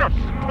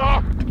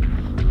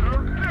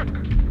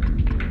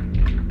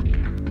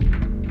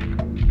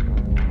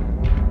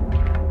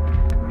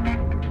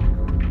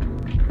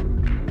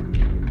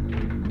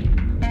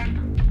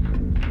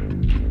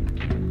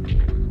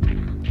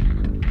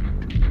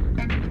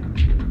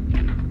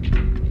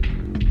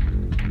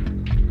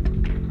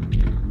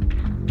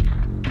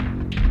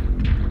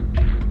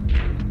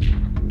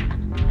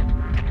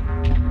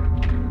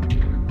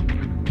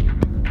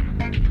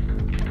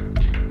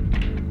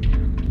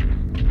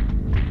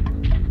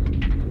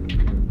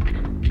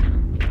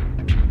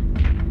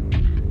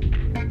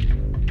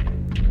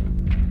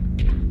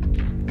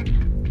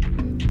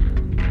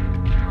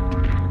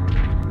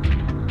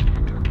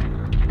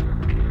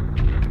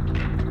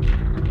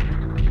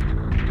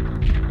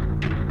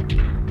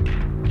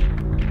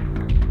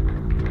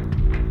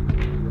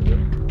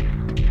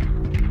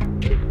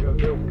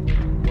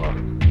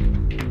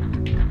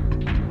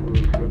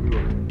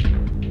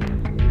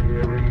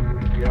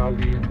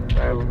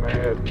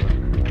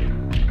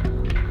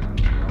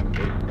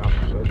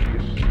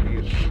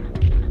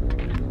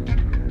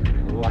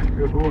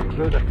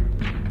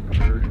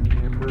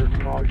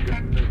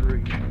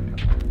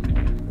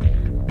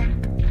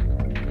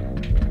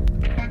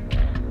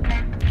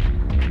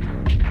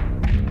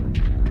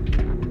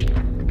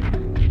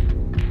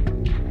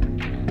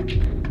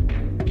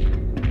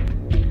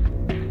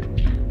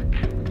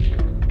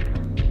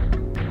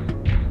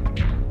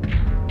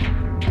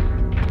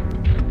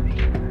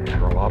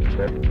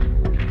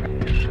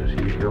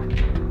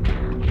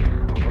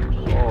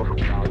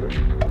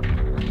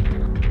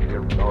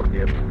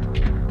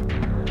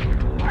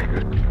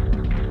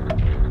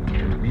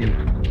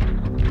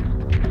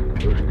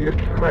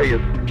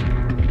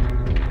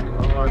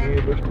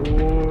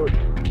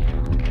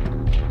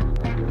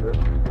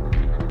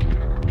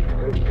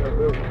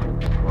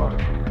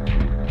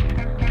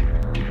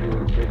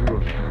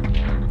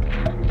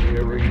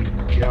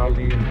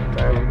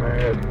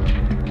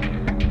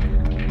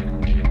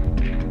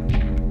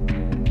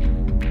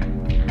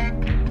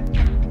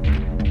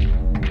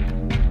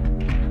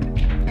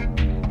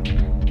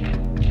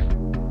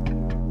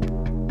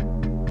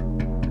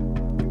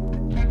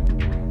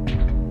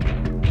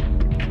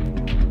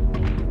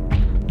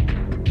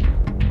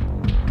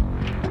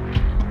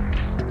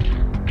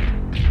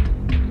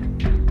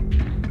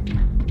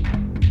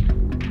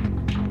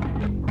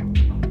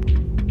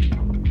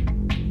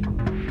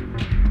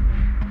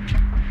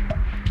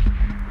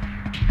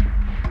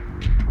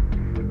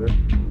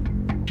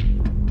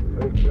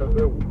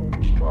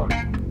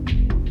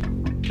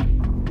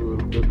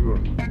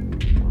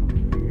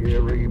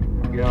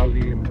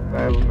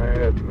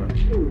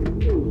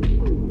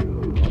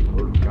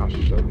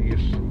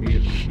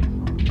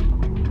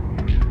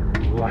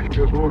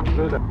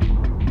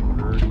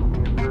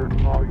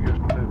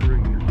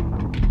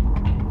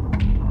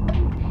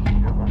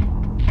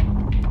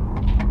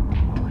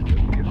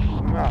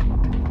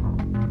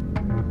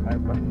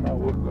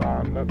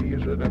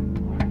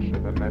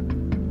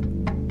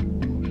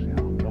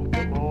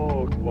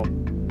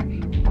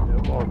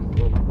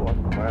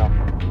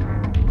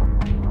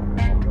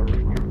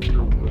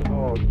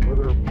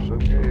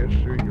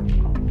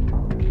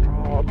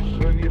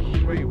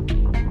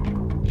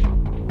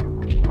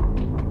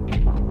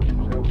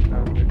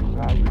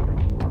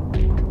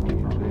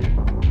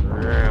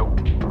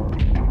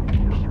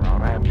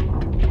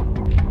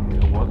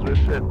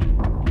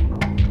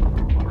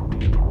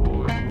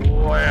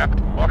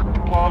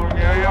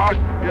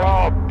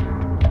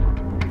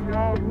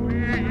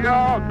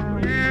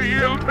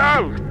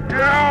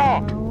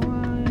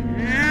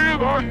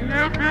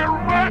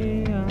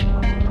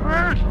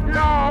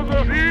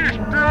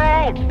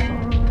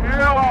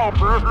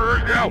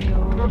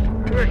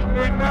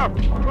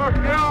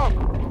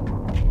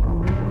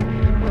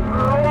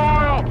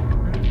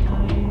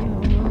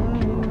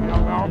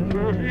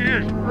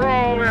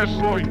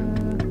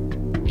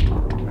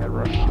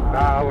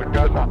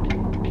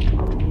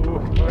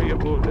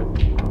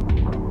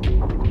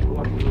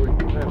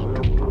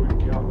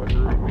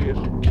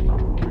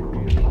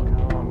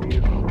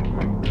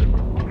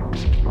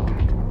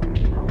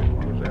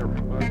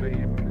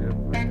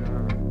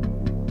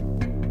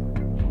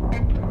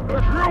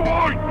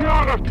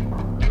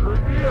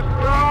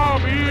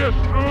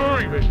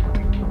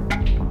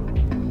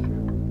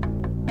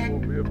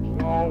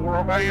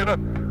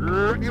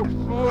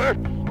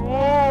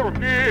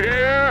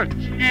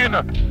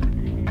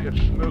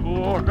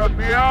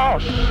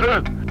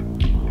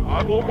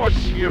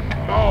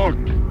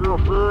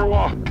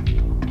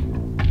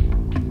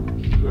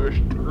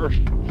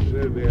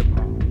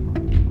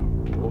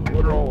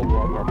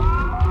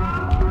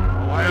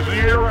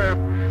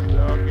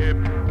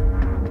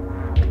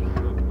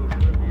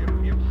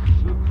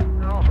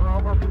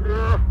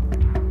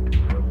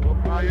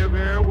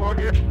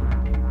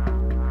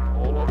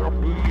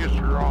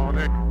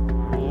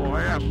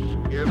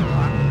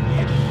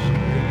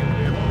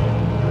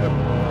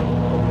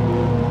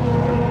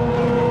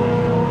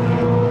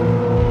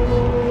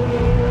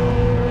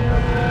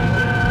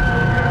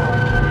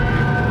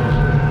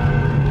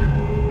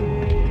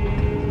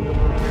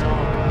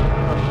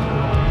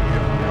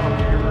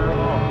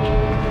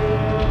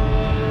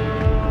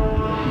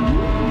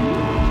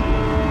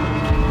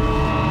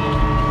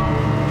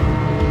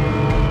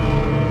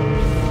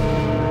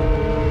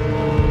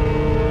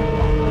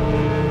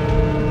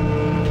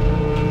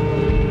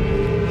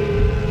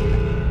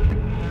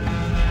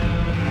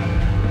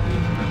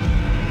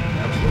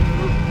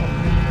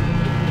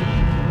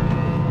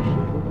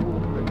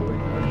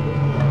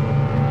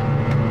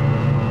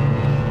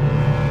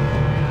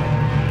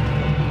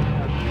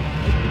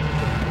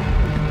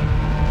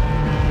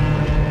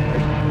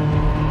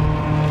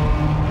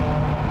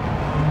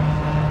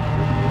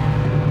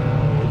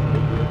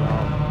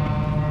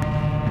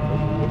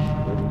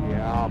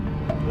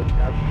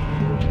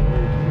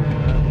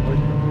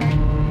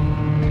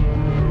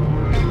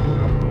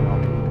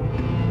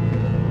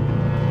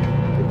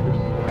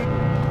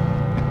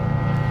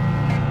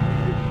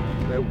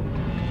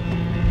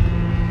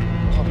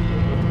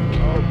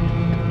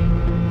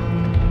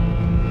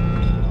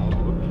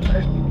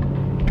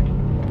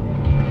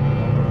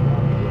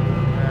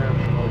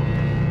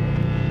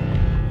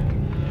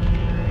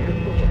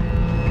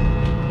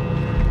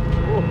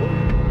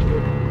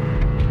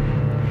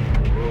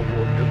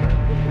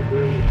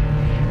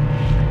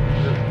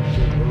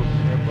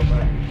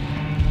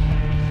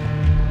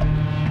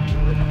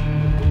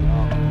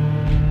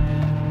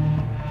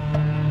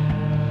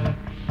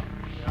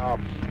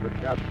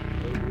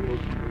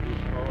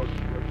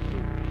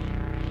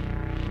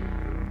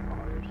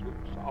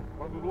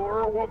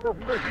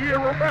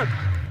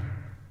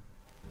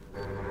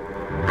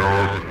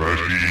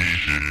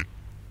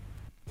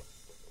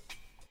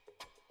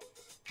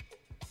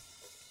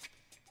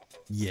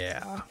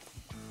 Yeah.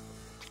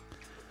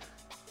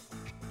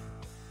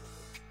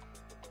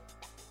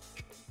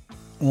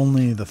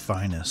 Only the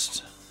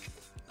finest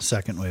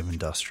second wave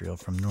industrial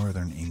from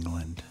northern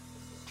England.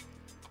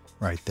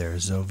 Right there,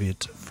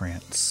 Soviet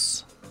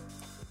France.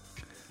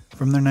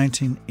 From their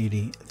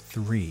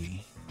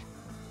 1983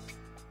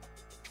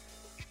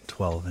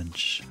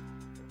 12-inch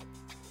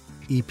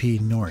EP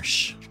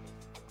Norsch.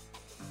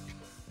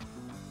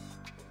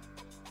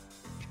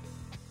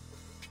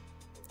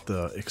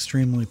 The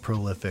extremely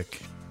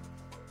prolific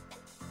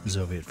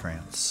Soviet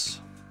France.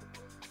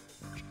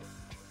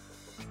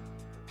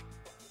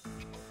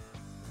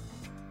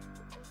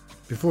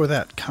 Before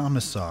that,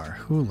 Commissar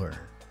Huller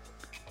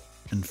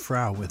and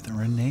Frau with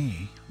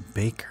Renee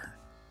Baker.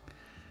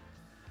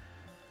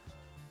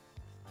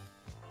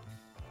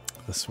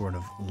 The sort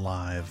of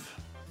live,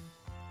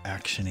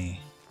 action-y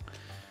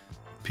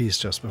piece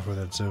just before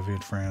that,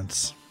 Soviet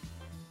France.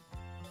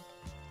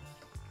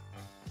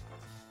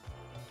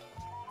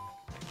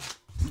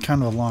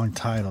 Kind of a long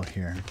title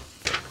here.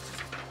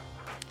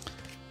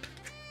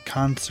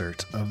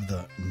 Concert of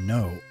the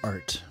No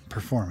Art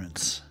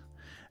Performance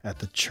at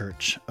the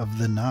Church of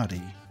the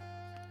Naughty.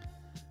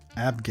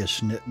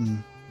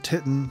 Abgeschnitten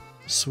Titten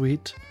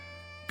Sweet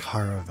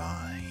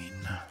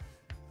Caravine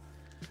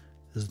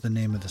is the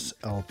name of this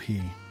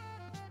LP.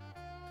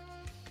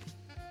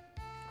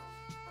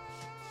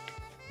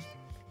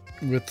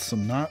 With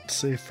some not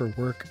safe for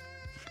work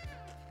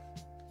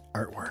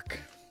artwork.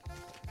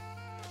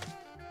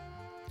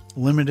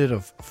 Limited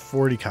of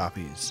 40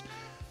 copies.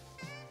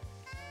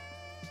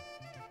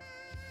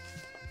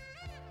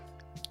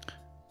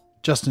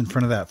 Just in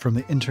front of that, from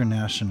the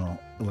International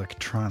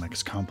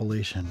Electronics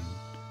compilation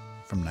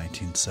from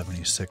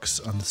 1976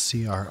 on the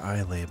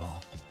CRI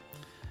label,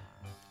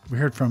 we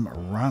heard from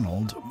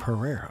Ronald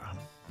Pereira.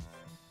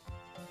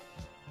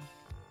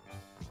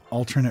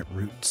 Alternate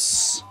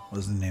Roots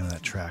was the name of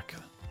that track.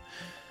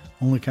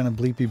 Only kind of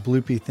bleepy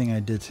bloopy thing I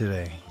did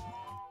today.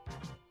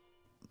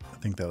 I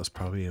think that was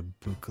probably a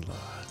Bukala,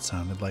 it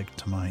sounded like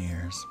to my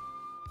ears.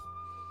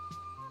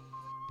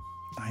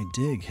 I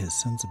dig his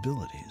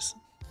sensibilities.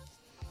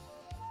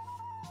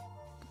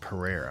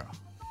 Pereira.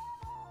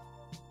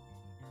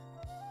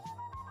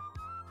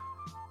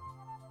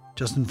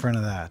 Just in front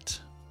of that,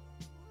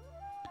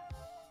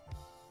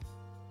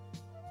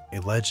 a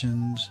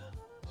legend,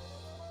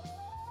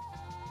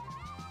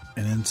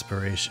 an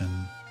inspiration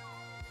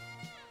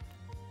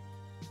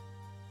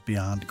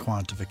beyond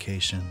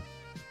quantification.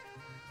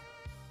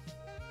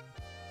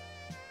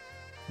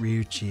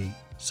 Ryuichi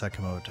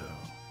Sakamoto,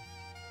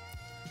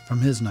 from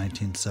his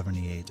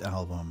 1978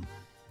 album,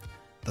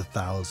 The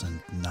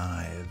Thousand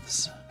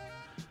Knives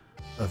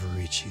of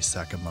Ryuichi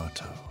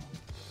Sakamoto.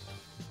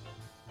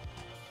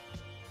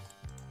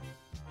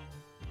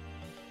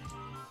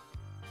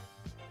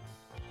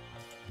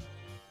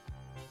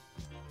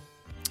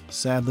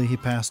 Sadly, he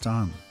passed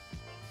on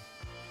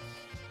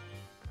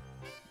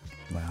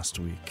last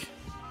week.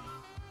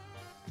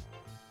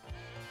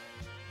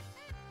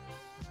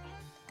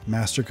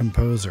 Master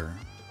composer,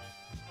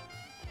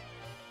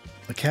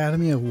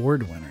 Academy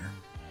Award winner,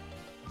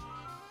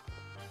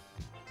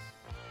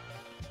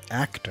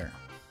 actor,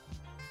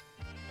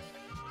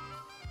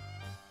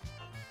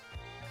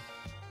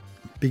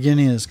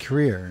 beginning his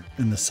career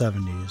in the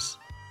 70s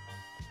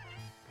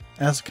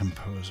as a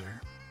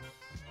composer,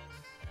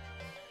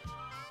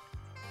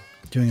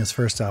 doing his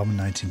first album in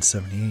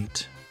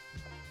 1978.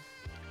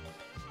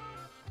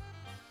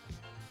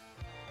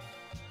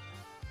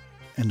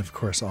 And of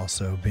course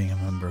also being a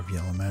member of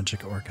Yellow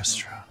Magic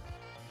Orchestra.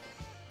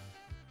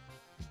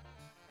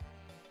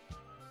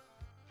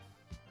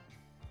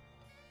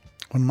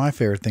 One of my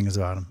favorite things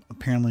about him,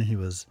 apparently he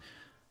was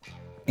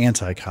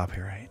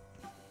anti-copyright.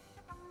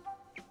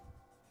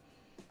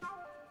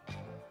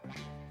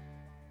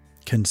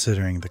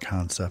 Considering the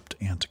concept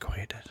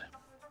antiquated.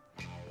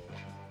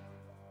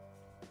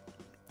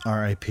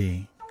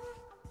 R.I.P.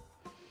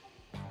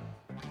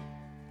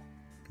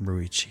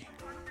 Ryuichi.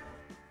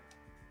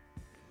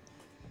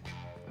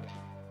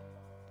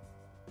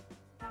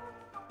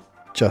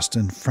 Just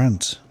in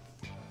front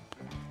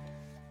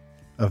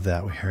of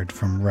that, we heard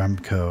from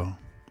Remco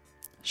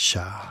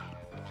Shah,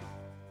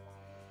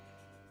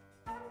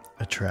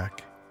 a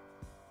track,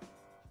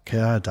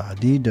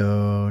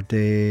 Cadadido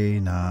de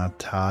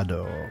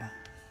Natado.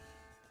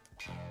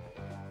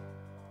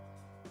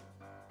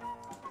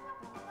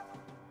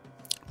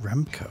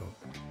 Remco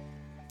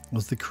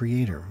was the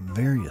creator of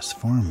various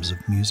forms of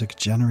music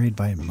generated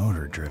by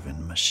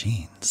motor-driven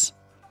machines.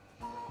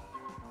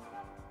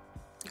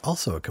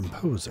 Also a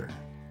composer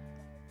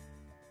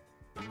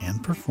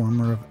and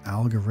performer of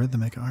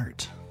algorithmic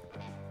art.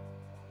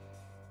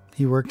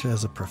 He worked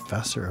as a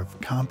professor of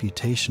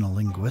computational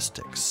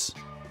linguistics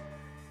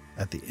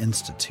at the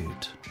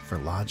Institute for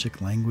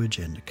Logic, Language,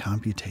 and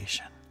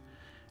Computation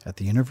at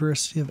the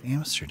University of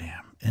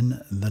Amsterdam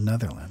in the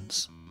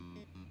Netherlands,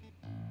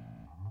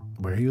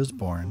 where he was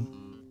born.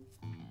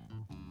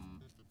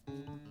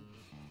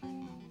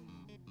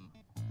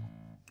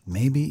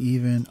 Maybe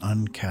even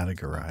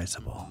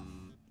uncategorizable.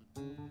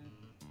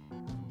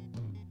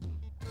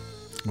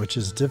 Which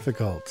is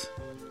difficult,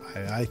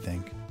 I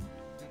think,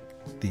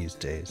 these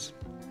days.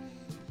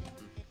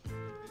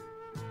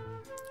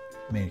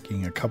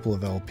 Making a couple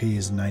of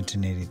LPs in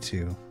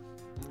 1982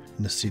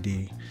 and a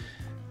CD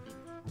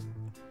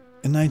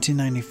in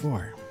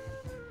 1994.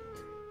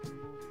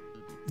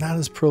 Not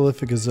as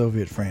prolific as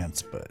Soviet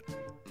France, but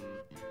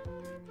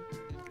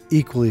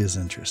equally as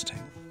interesting.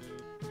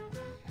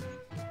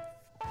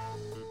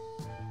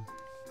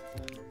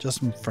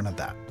 Just in front of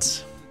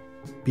that,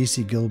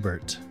 B.C.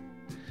 Gilbert,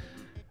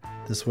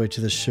 This Way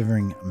to the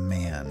Shivering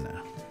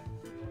Man.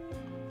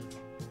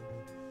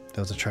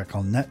 That was a track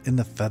called Net in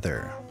the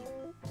Feather.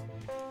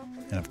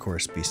 And of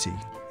course, B.C.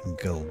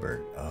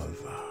 Gilbert of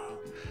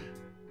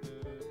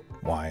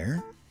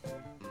Wire,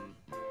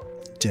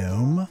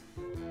 Dome,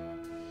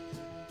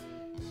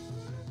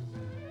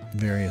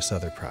 various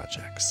other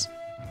projects.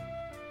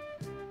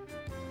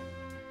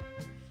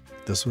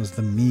 This was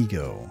the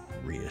Mego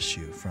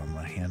reissue from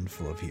a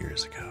handful of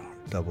years ago.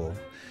 Double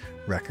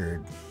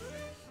record.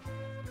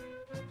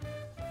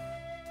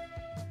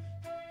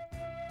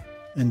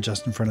 And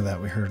just in front of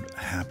that, we heard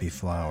Happy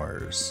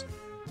Flowers.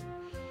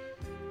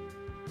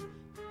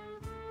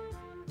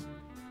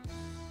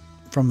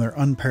 From their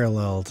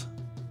unparalleled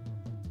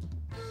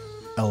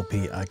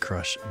LP, I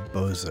Crush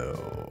Bozo,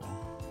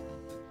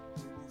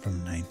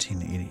 from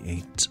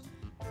 1988.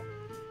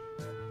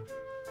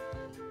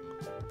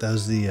 That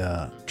was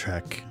the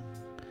track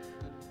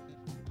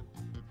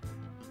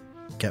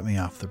Get Me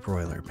Off the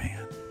Broiler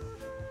Pan.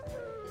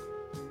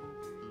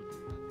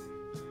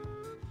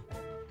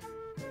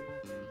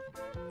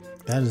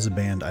 That is a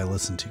band I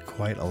listened to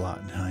quite a lot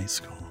in high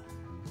school.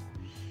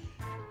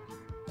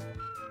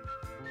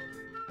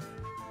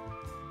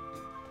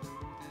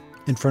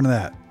 In front of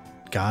that,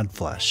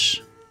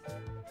 Godflesh.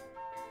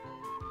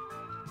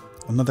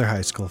 Another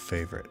high school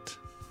favorite.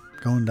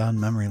 Going down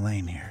memory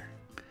lane here.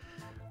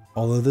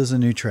 Although there's a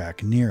new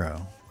track,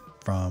 Nero,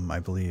 from, I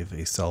believe,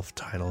 a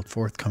self-titled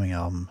forthcoming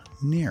album,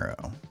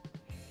 Nero,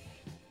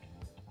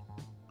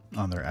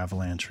 on their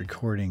Avalanche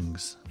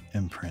Recordings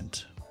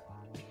imprint.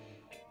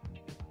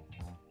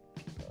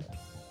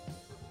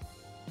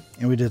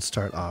 And we did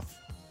start off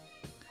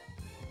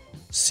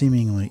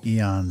seemingly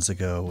eons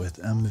ago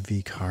with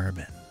MV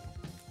Carbon.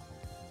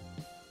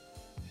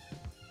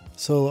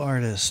 Solo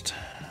artist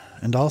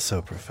and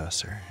also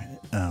professor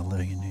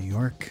living in New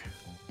York.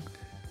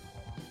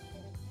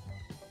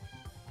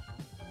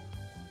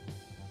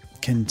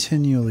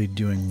 Continually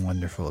doing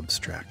wonderful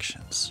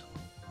abstractions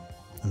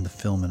in the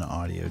film and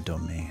audio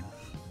domain.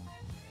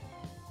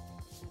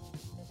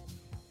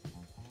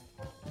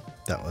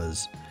 That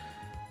was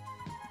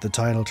the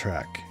title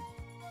track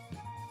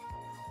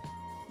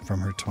from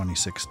her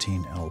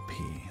 2016 LP,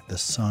 The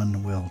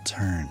Sun Will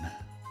Turn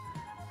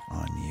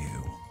on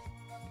You.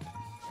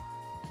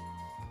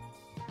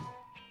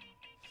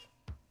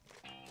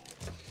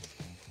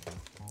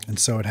 And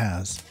so it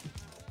has.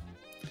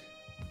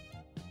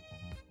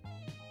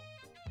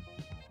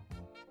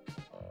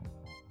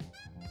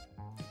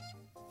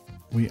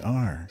 We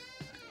are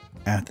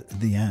at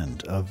the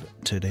end of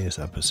today's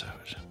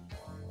episode.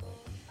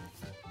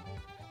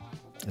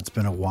 It's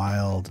been a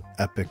wild,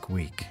 epic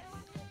week.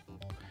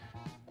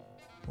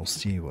 We'll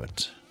see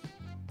what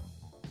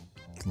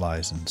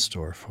lies in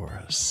store for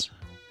us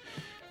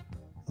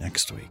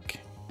next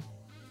week.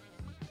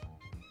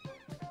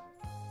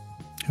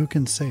 Who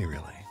can say,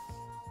 really?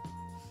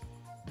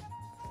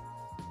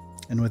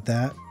 And with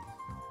that,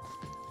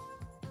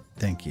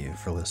 thank you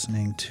for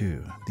listening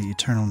to The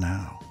Eternal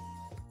Now.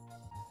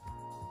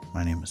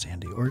 My name is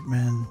Andy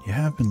Ortman. You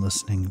have been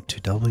listening to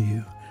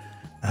WFMU.org.